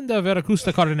Miranda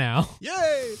Veracusta Cardenal,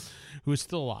 Yay! who is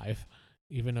still alive,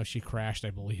 even though she crashed, I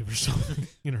believe, or something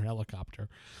in her helicopter.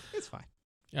 It's fine.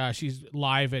 She's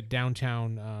live at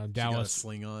downtown She got a Dallas.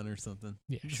 sling on or something.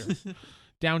 Yeah, sure.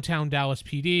 Downtown Dallas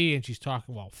PD, and she's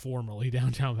talking, well, formerly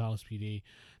downtown Dallas PD,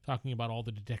 talking about all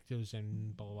the detectives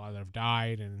and blah, blah, blah that have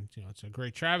died, and, you know, it's a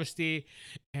great travesty,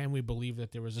 and we believe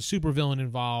that there was a supervillain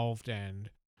involved, and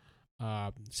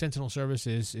Sentinel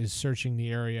Services is searching the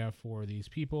area for these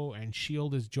people, and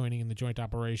S.H.I.E.L.D. is joining in the joint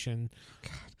operation,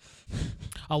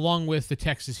 along with the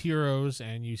Texas Heroes,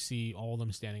 and you see all of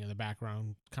them standing in the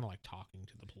background, kind of like talking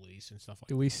to the police and stuff like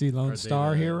Do we see Are Lone they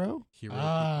Star the Hero? Hero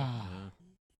Ah. people?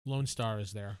 that. Lone Star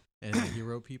is there. And the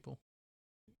hero people.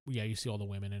 Yeah, you see all the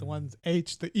women. And The ones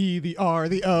H, the E, the R,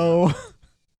 the O.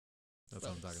 That's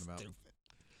what I'm talking about.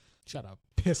 Shut up.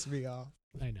 Piss me off.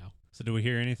 I know. So do we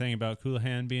hear anything about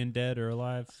Coulihan being dead or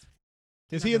alive?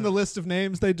 Is he in the list of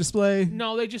names they display?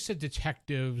 No, they just said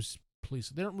detectives, police.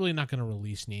 They're really not going to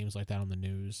release names like that on the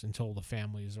news until the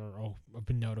families have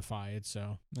been notified.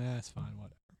 So, That's fine.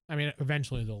 Whatever. I mean,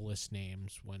 eventually they'll list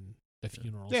names when the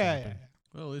funerals Yeah, happen. yeah.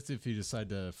 Well, at least if you decide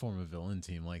to form a villain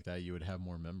team like that, you would have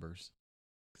more members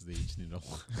because they each need a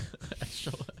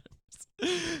extra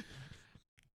letters.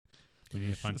 We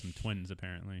need to find some twins,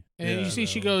 apparently. And Yeah, you see,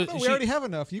 she no. goes, No, we already have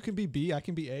enough. You can be B, I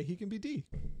can be A, he can be D.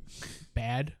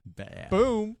 bad. Bad.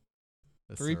 Boom.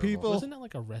 That's 3 terrible. people. Wasn't that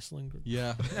like a wrestling group?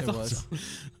 Yeah, I it thought was. so.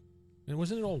 And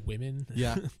wasn't it all women?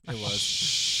 Yeah, it was.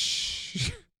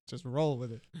 Shh. Just roll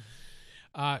with it.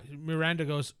 Miranda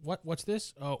goes, what's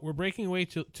this? Oh, we're breaking away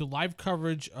to live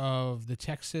coverage of the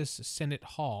Texas Senate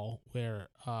Hall where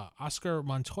Oscar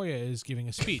Montoya is giving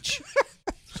a speech.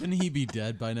 Shouldn't he be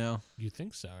dead by now? You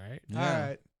think so, right? All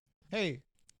right. Hey,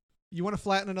 you want to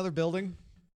flatten another building?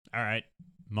 All right.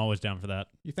 I'm always down for that.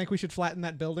 You think we should flatten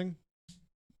that building?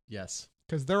 Yes.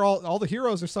 Because they're all the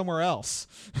heroes are somewhere else.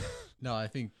 No, I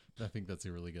think that's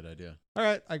a really good idea. All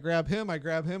right, I grab him,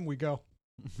 we go.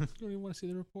 You don't even want to see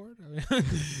the report? I mean,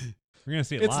 We're going to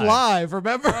see it It's live. live,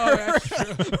 remember? Oh, that's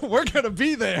true. We're gonna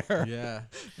be there. Yeah,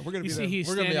 We're gonna You be see, there. he's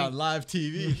we're gonna be standing, on live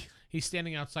TV. he's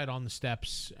standing outside on the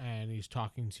steps, and he's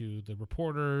talking to the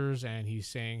reporters, and he's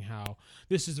saying how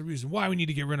this is the reason why we need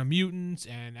to get rid of mutants,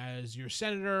 and as your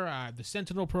senator, the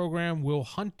Sentinel program will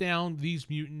hunt down these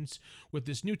mutants with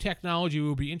this new technology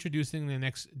we'll be introducing in the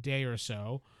next day or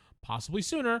so, possibly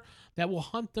sooner, that will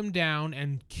hunt them down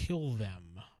and kill them.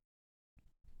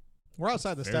 We're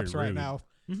outside the Very steps right rude. now.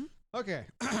 Mhm. Okay.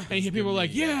 And you hear give people like,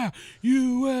 me, yeah,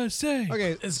 USA.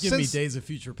 Okay. It's giving me Days of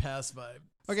Future Past vibe.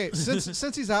 Okay,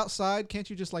 since he's outside, can't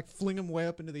you just like fling him way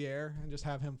up into the air and just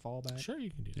have him fall back? Sure,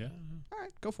 you can do Yeah. that. All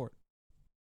right, go for it.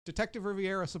 Detective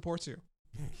Riviera supports you.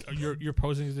 You're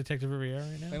posing as Detective Riviera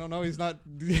right They now? don't know he's not,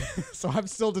 so I'm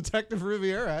still Detective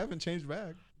Riviera. I haven't changed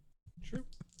back. True.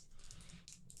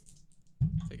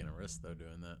 Taking a risk though,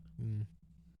 doing that. Mm.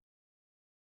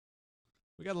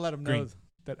 We got to let him know Green.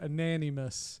 that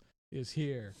Anonymous is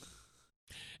here.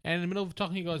 And in the middle of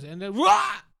talking, he goes, and then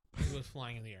Wah! He goes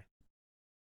flying in the air,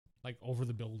 like over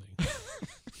the building.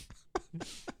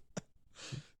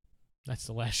 That's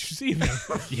the last you see of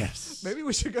him. Yes. Maybe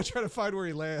we should go try to find where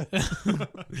he lands.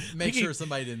 Make He- sure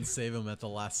somebody didn't save him at the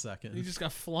last second. He just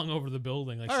got flung over the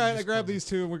building. Like All she right, I just grab covered- these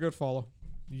two and we're good. Follow.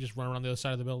 You just run around the other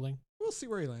side of the building. We'll see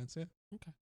where he lands. Yeah.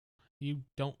 You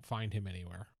don't find him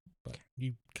anywhere, but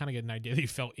you kind of get an idea that he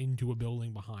fell into a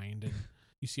building behind, and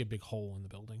you see a big hole in the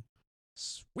building.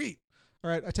 Sweet.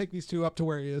 All right, I take these two up to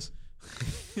where he is.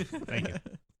 Thank you.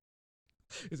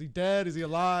 Is he dead? Is he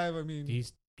alive? I mean,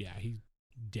 He's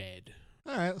dead.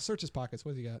 all right, let's search his pockets.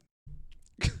 What does he got?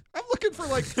 I'm looking for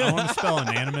like. I want to spell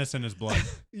Anonymous in his blood.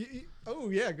 Oh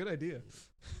yeah, good idea.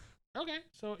 Okay,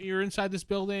 so you're inside this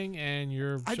building, and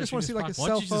you're. I just searching want to see his like a pockets. Why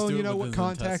cell don't you just phone. do You it know with what his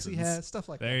contacts he intestines? has, stuff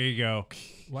like There that. you go.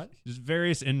 What? Just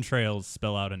various entrails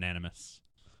spell out Anonymous.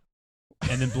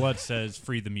 And then blood says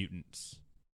free the mutants.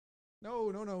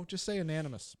 No. Just say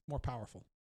anonymous. More powerful.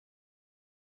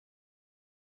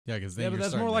 Yeah, because then Yeah, but you're that's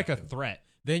starting more to like a give- threat.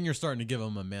 Then you're starting to give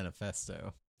him a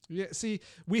manifesto. Yeah. See,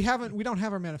 we don't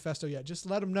have our manifesto yet. Just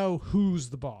let him know who's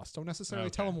the boss. Don't necessarily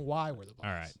tell Okay. him why we're the boss.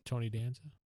 All right. Tony Danza.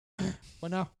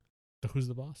 What now? Who's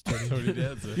the boss? Tony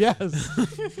Danza. Yes.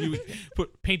 You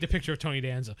paint the picture of Tony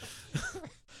Danza.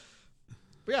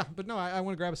 But yeah, but no, I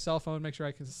want to grab a cell phone, make sure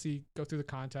I can go through the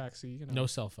contacts, see, No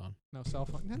cell phone. no cell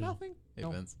phone, No. nothing. Hey,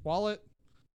 No Vince. wallet,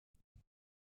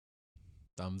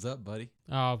 Thumbs up, buddy.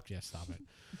 Oh, yeah, stop it.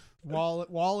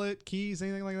 wallet, keys,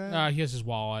 anything like that. He has his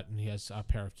wallet and he has a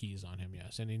pair of keys on him.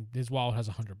 Yes, and his wallet has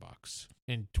 $100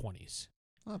 in 20s,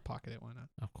 I'll pocket it, why not?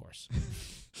 of course.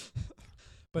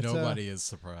 But Nobody is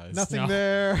surprised. nothing No.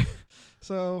 there.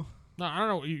 So, No, I don't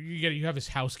know. You have his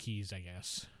house keys, I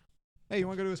guess. hey, you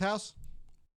want to go to his house?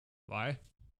 Why?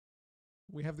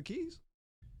 We have the keys.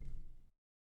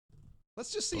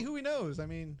 Let's just see who he knows. I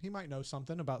mean, he might know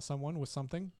something about someone with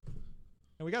something.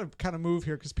 And we got to kind of move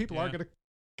here because people are Yeah. going to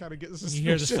kind of get suspicious. You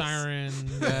hear the siren.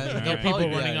 Yeah, you they'll hear probably people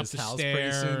be running at up his the house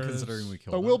stairs. pretty soon, considering we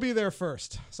killed But him. we'll be there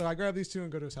first. So I grab these two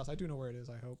and go to his house. I do know where it is,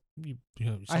 I hope.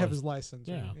 I have his license.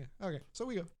 right? Yeah. Yeah. Okay, so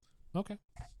we go. Okay.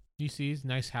 You see his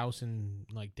nice house in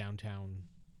like downtown.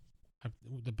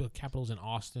 The capital's in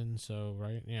Austin, so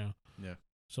right, yeah. Yeah.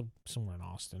 So somewhere in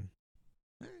Austin.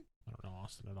 All right. I don't know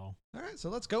Austin at all. All right, so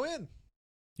let's go in.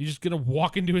 You're just gonna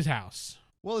walk into his house.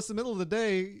 Well, it's the middle of the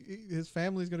day. His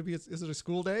family's going to be is it a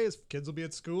school day? His kids will be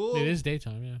at school. It is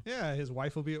daytime, yeah. Yeah, his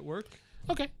wife will be at work.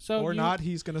 Okay, so or not,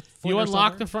 he's going to You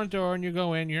unlock the front door and you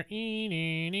go in. You're. Why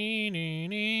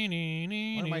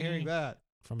Why am I hearing that?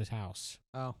 From his house.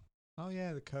 Oh. Oh,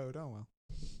 yeah, the code. Oh, well.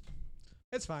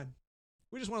 It's fine.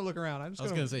 We just want to look around. I'm just I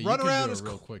was going gonna say to you run can around do as a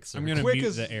real qu- quick search. I'm gonna quick mute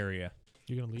as- the area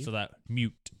You're gonna leave. so that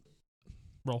mute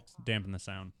Roll. dampen the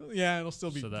sound. Yeah, it'll still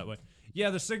be. So that way, yeah,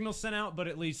 the signal's sent out, but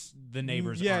at least the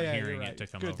neighbors Yeah, aren't yeah, you're hearing right. it to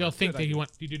come Good. over. They'll think that idea.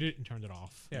 you did it and turned it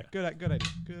off. Yeah, good idea.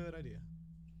 Good idea.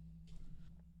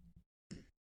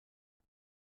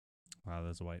 Wow,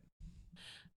 that's white.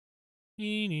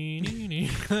 I'm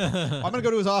going to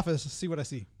go to his office and see what I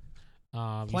see.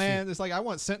 You see- Plans. It's like I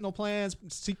want Sentinel plans,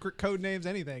 secret code names,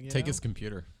 anything. You Take know? his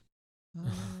computer.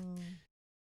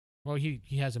 well, he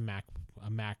has a Mac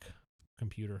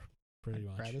computer, pretty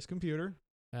much. Grab his computer.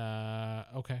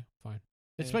 Okay, fine.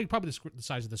 It's Yeah. like probably the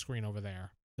size of the screen over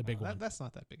there, the big one. That's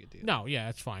not that big a deal. No, yeah,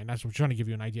 it's fine. That's what I'm trying to give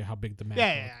you an idea how big the Mac,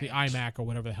 Yeah, the iMac or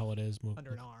whatever the hell it is.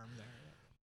 Under an arm there.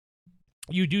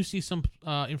 You do see some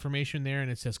information there,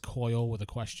 and it says coil with a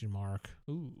question mark.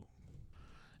 Ooh.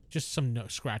 Just some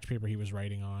scratch paper he was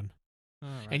writing on. All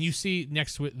right. And you see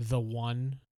next to it the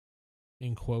one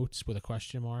in quotes with a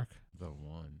question mark. The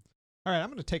one. All right, I'm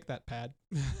going to take that pad.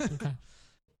 Okay.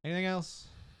 Anything else?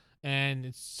 And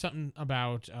it's something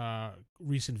about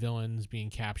recent villains being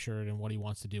captured and what he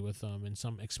wants to do with them and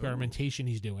some experimentation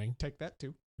he's doing. Take that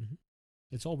too.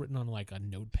 It's all written on like a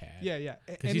notepad. Yeah, yeah.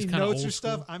 'Cause Any he's kinda notes or old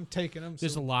stuff, school. I'm taking them.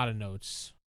 There's a lot of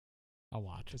notes. A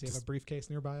lot. Does he have a briefcase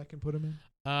nearby I can put him in?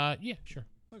 Yeah, sure.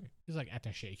 Okay. He's like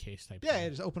attaché case type. Yeah, thing. yeah,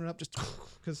 just open it up just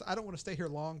because I don't want to stay here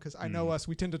long because I know us.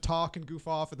 We tend to talk and goof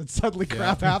off and then suddenly Yeah.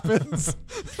 crap happens.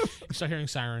 You start hearing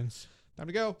sirens. Time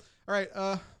to go. All right.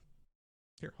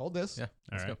 Here, hold this. Yeah.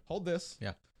 Let's right. go. Hold this.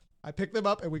 Yeah. I pick them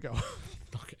up and we go.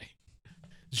 Okay.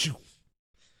 Zoom.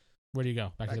 Where do you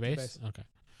go? Back to the Back to the base? Okay.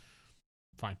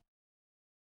 Fine.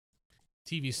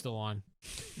 TV's still on.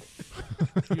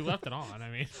 You left it on. I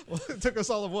mean, Well, it took us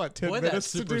all of what, 10 Boy,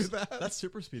 minutes that to do super, that? that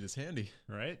super speed is handy.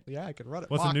 Right? Yeah, I could run it.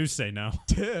 What's the Mach news say now?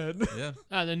 10.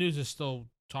 Yeah. the news is still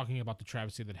talking about the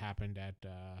travesty that happened at.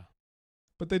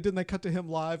 But they cut to him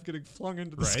live getting flung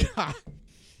into the Right. sky.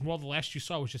 Well, the last you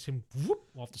saw was just him whoop,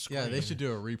 off the screen. Yeah, they should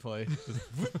do a replay.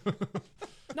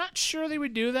 Not sure they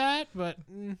would do that, but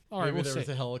all right, Maybe we'll there see. was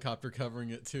a helicopter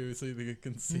covering it too, so they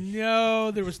can see.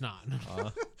 No, there was not.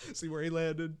 See where he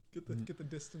landed. Get the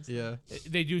distance. Yeah.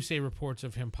 They do say reports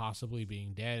of him possibly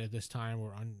being dead at this time,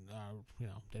 or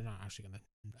they're not actually going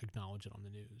to acknowledge it on the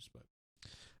news. But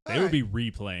They would be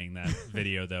replaying that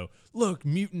video, though. Look,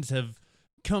 mutants have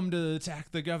come to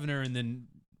attack the governor, and then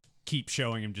keep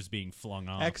showing him just being flung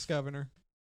off. Ex-governor.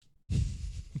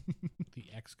 the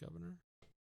ex-governor.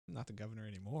 Not the governor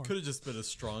anymore. Could have just been a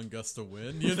strong gust of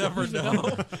wind. You never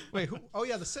know. Wait, who? Oh,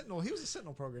 yeah, the Sentinel. He was a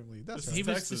Sentinel program lead. That's This right. He is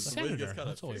was Texas. the wind gets senator. kinda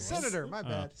That's all he was. fierce. Senator, my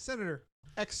bad. Senator.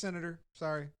 Ex-senator.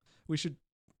 Sorry. We should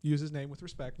use his name with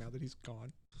respect now that he's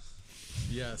gone.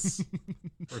 Yes.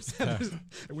 Respect.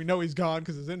 And we know he's gone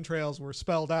because his entrails were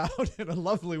spelled out in a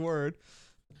lovely word.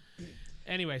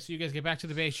 Anyway, so you guys get back to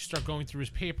the base. You start going through his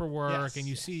paperwork, Yes, and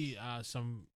you yes. see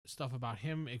some stuff about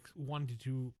him wanting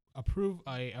to approve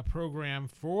a program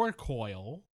for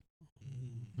Coil.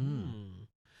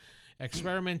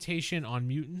 Experimentation on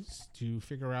mutants to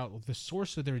figure out the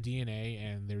source of their DNA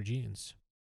and their genes.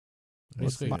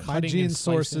 Basically My cutting gene and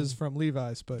source slicing- is from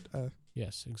Levi's, but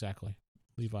Yes, exactly.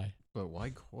 Levi. But why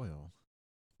coil?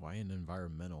 Why an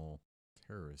environmental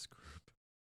terrorist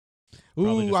group.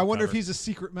 Probably Ooh, just I a wonder if cover. he's a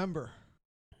secret member.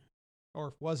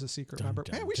 Or was a secret Dun, member.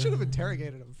 dun, Man, we should have dun.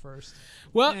 interrogated him first.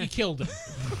 Well, Eh. you killed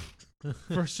him.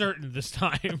 For certain this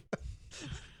time.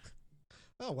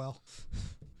 Oh, well.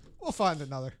 We'll find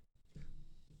another.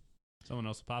 Someone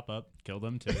else will pop up, kill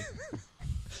them too.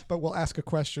 But we'll ask a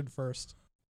question first.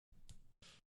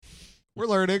 We're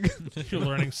learning. You're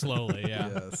learning slowly, yeah.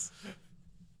 Yes.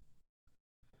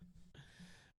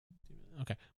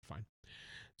 Okay, fine.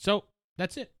 So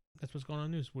that's it. That's what's going on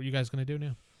in the news. What are you guys going to do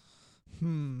now?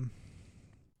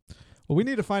 Well, we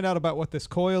need to find out about what this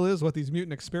coil is, what these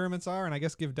mutant experiments are, and I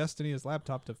guess give Destiny his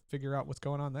laptop to figure out what's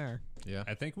going on there. Yeah.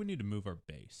 I think we need to move our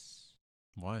base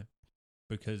Why?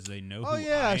 because they know Oh, who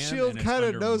yeah, I am. Shield and it's kind of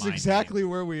under knows my exactly name.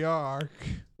 where we are.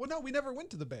 Well, no, we never went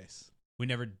to the base. We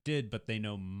never did, but they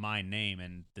know my name,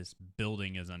 and this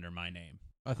building is under my name.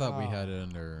 I thought we had Oh. it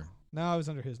under. No, it was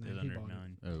under his name. It's He under bought it.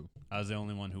 mine. Oh, I was the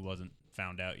only one who wasn't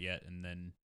found out yet, and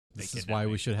then they this is kidnapped why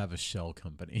me. we should have a shell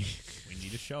company. We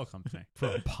need a shell company. For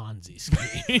a Ponzi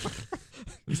scheme.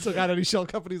 You still got any shell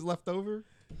companies left over?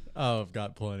 Oh, I've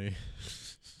got plenty.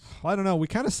 Well, I don't know. We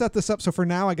kind of set this up, so for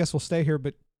now, I guess we'll stay here.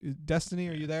 But Destiny,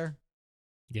 are you there?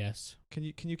 Yes. Can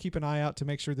you keep an eye out to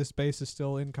make sure this base is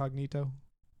still incognito?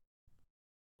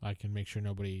 I can make sure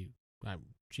nobody...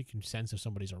 she can sense if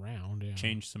somebody's around. Yeah.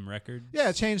 Change some records.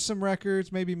 Yeah, change some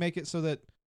records. Maybe make it so that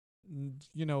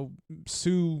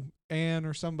Sue Ann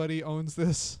or somebody owns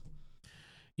this.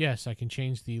 Yes, I can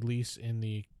change the lease in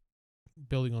the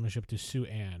building ownership to Sue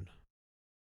Ann.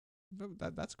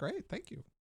 That's great. Thank you.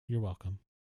 You're welcome.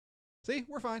 See,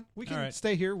 we're fine. We can All right.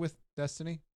 stay here with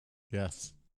Destiny.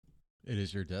 Yes. It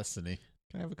is your destiny.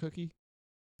 Can I have a cookie?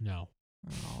 No.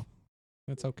 Oh,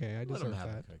 that's okay. I Let deserve him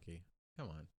have that. a cookie. Come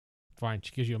on. Fine.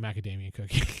 She gives you a macadamia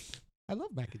cookie. I love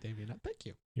macadamia nut. Thank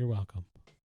you. You're welcome.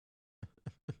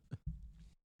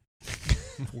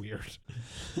 Weird.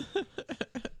 I'm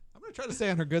gonna try to stay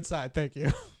on her good side. Thank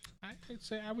you. I'd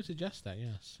say I would suggest that.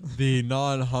 Yes. The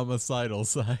non-homicidal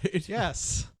side.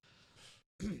 Yes.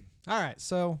 All right.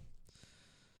 So,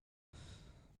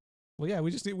 well, yeah,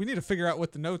 we need to figure out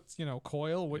what the notes.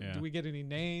 Coil. What, Yeah. Do we get any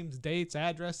names, dates,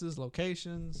 addresses,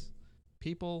 locations,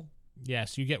 people?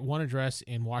 Yes. You get one address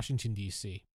in Washington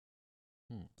D.C.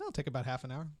 That'll take about half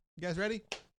an hour. You guys ready?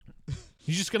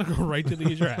 You're just gonna go right to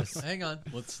the address. Hang on.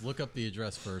 Let's look up the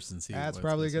address first and see. That's what's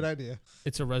probably a good missing. idea.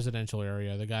 It's a residential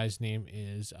area. The guy's name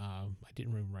is I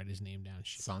didn't even write his name down.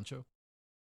 Shit. Sancho.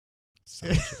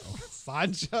 Sancho.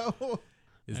 Sancho.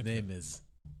 His Okay. name is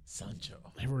Sancho.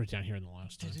 I wrote it down here in the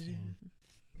last time. Mm-hmm.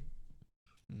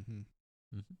 Mhm.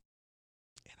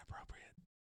 Inappropriate.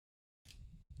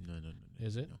 No.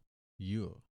 Is it? No.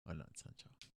 You are not Sancho.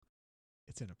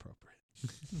 It's inappropriate.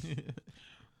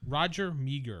 Roger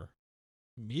Meager.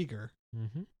 Meager.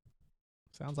 Mm-hmm.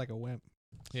 Sounds like a wimp.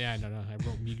 Yeah, no. I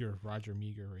wrote Meager, Roger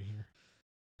Meager right here.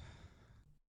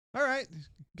 All right. You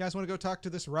guys want to go talk to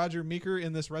this Roger Meeker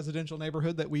in this residential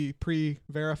neighborhood that we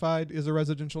pre-verified is a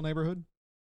residential neighborhood?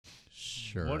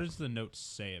 Sure. What does the note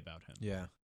say about him? Yeah.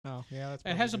 Oh, yeah. That's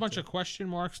It has a bunch of question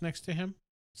marks next to him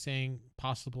saying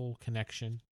possible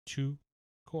connection to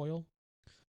Coil.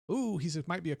 Ooh,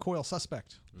 might be a Coil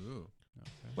suspect. Ooh.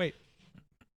 Okay. Wait.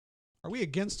 Are we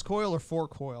against Coil or for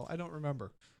Coil? I don't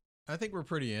remember. I think we're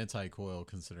pretty anti-coil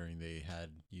considering they had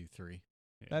U3.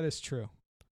 That is true.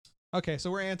 Okay,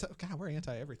 so we're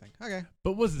anti everything. Okay.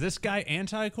 But was this guy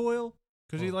anti-coil?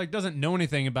 Because he Well- doesn't know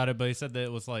anything about it, but he said that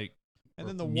it was like And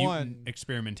then the mutant one.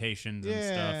 experimentations and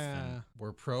stuff. Yeah. And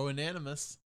We're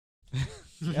pro-anonymous.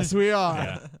 Yes, we are.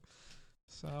 Yeah.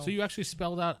 So you actually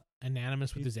spelled out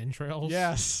anonymous with his entrails?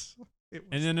 Yes. It was,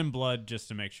 and then in blood, just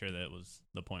to make sure that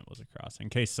the point was across, in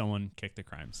case someone kicked the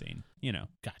crime scene.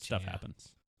 Gotcha. Stuff yeah.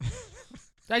 happens.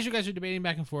 As you guys are debating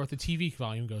back and forth, the TV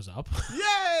volume goes up.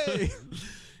 Yay!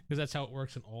 Because that's how it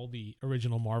works in all the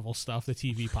original Marvel stuff. The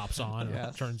TV pops on or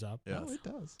Yes. turns up. Yes. Oh, it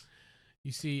does.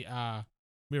 You see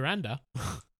Miranda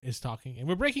is talking. And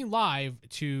we're breaking live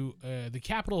to the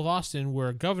capital of Austin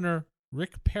where Governor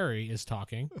Rick Perry is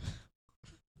talking.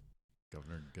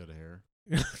 Governor Good Hair.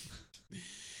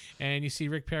 And you see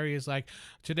Rick Perry is like,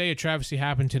 today a travesty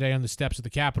happened today on the steps of the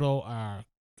Capitol.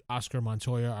 Oscar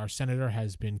Montoya, our senator,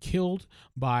 has been killed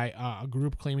by a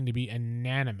group claiming to be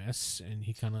anonymous. And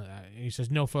he kind of he says,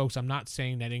 no, folks, I'm not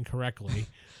saying that incorrectly.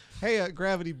 Hey,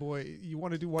 Gravity Boy, you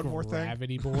want to do one more thing?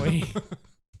 Gravity Boy.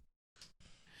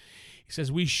 He says,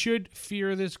 we should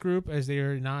fear this group as they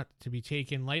are not to be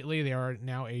taken lightly. They are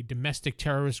now a domestic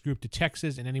terrorist group to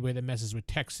Texas, and anybody that messes with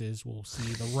Texas will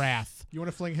see the wrath You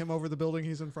want to fling him over the building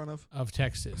he's in front of? of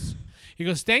Texas. He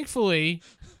goes, thankfully,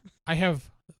 I have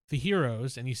the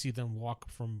heroes, and you see them walk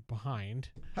from behind.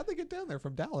 How'd they get down there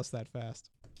from Dallas that fast?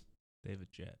 They have a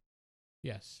jet.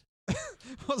 Yes. I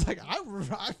was like,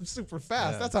 I'm super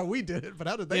fast. Yeah. That's how we did it. But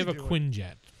how did They have a do it?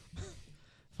 Quinjet.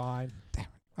 Fine. Damn it.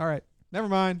 All right. Never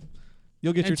mind.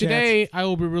 You'll get And your today, I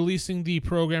will be releasing the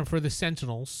program for the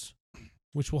Sentinels,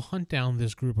 which will hunt down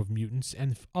this group of mutants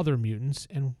and other mutants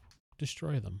and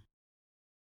destroy them.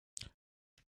 chance.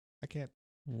 I can't.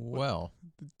 Well,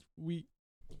 We.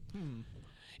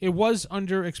 It was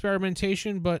under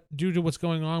experimentation, but due to what's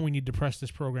going on, we need to press this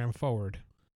program forward.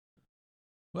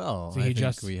 well, So I he think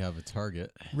just- we have a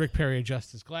target. Rick Perry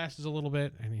adjusts his glasses a little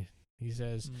bit, and he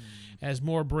says, as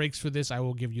more breaks for this, I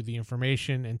will give you the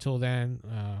information. Until then,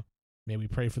 may we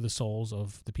pray for the souls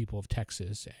of the people of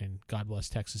Texas, and God bless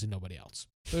Texas and nobody else.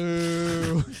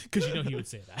 Boo. Because you know he would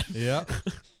say that. Yeah.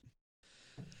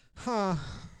 Huh.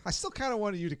 I still kind of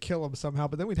wanted you to kill him somehow,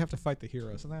 but then we'd have to fight the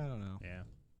heroes, and I don't know. Yeah.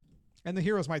 And the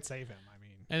heroes might save him. I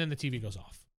mean, And then the TV goes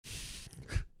off.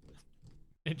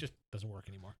 It just doesn't work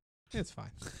anymore. it's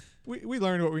fine. We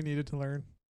learned what we needed to learn.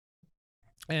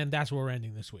 And that's where we're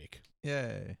ending this week,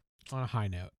 Yay. on a high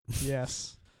note.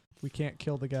 Yes. We can't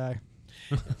kill the guy.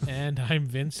 And I'm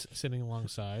Vince, sitting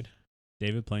alongside.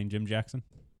 David playing Jim Jackson.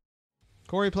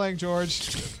 Corey playing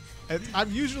George.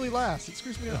 I'm usually last. It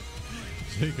screws me up.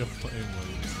 Jacob playing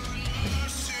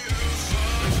Williams.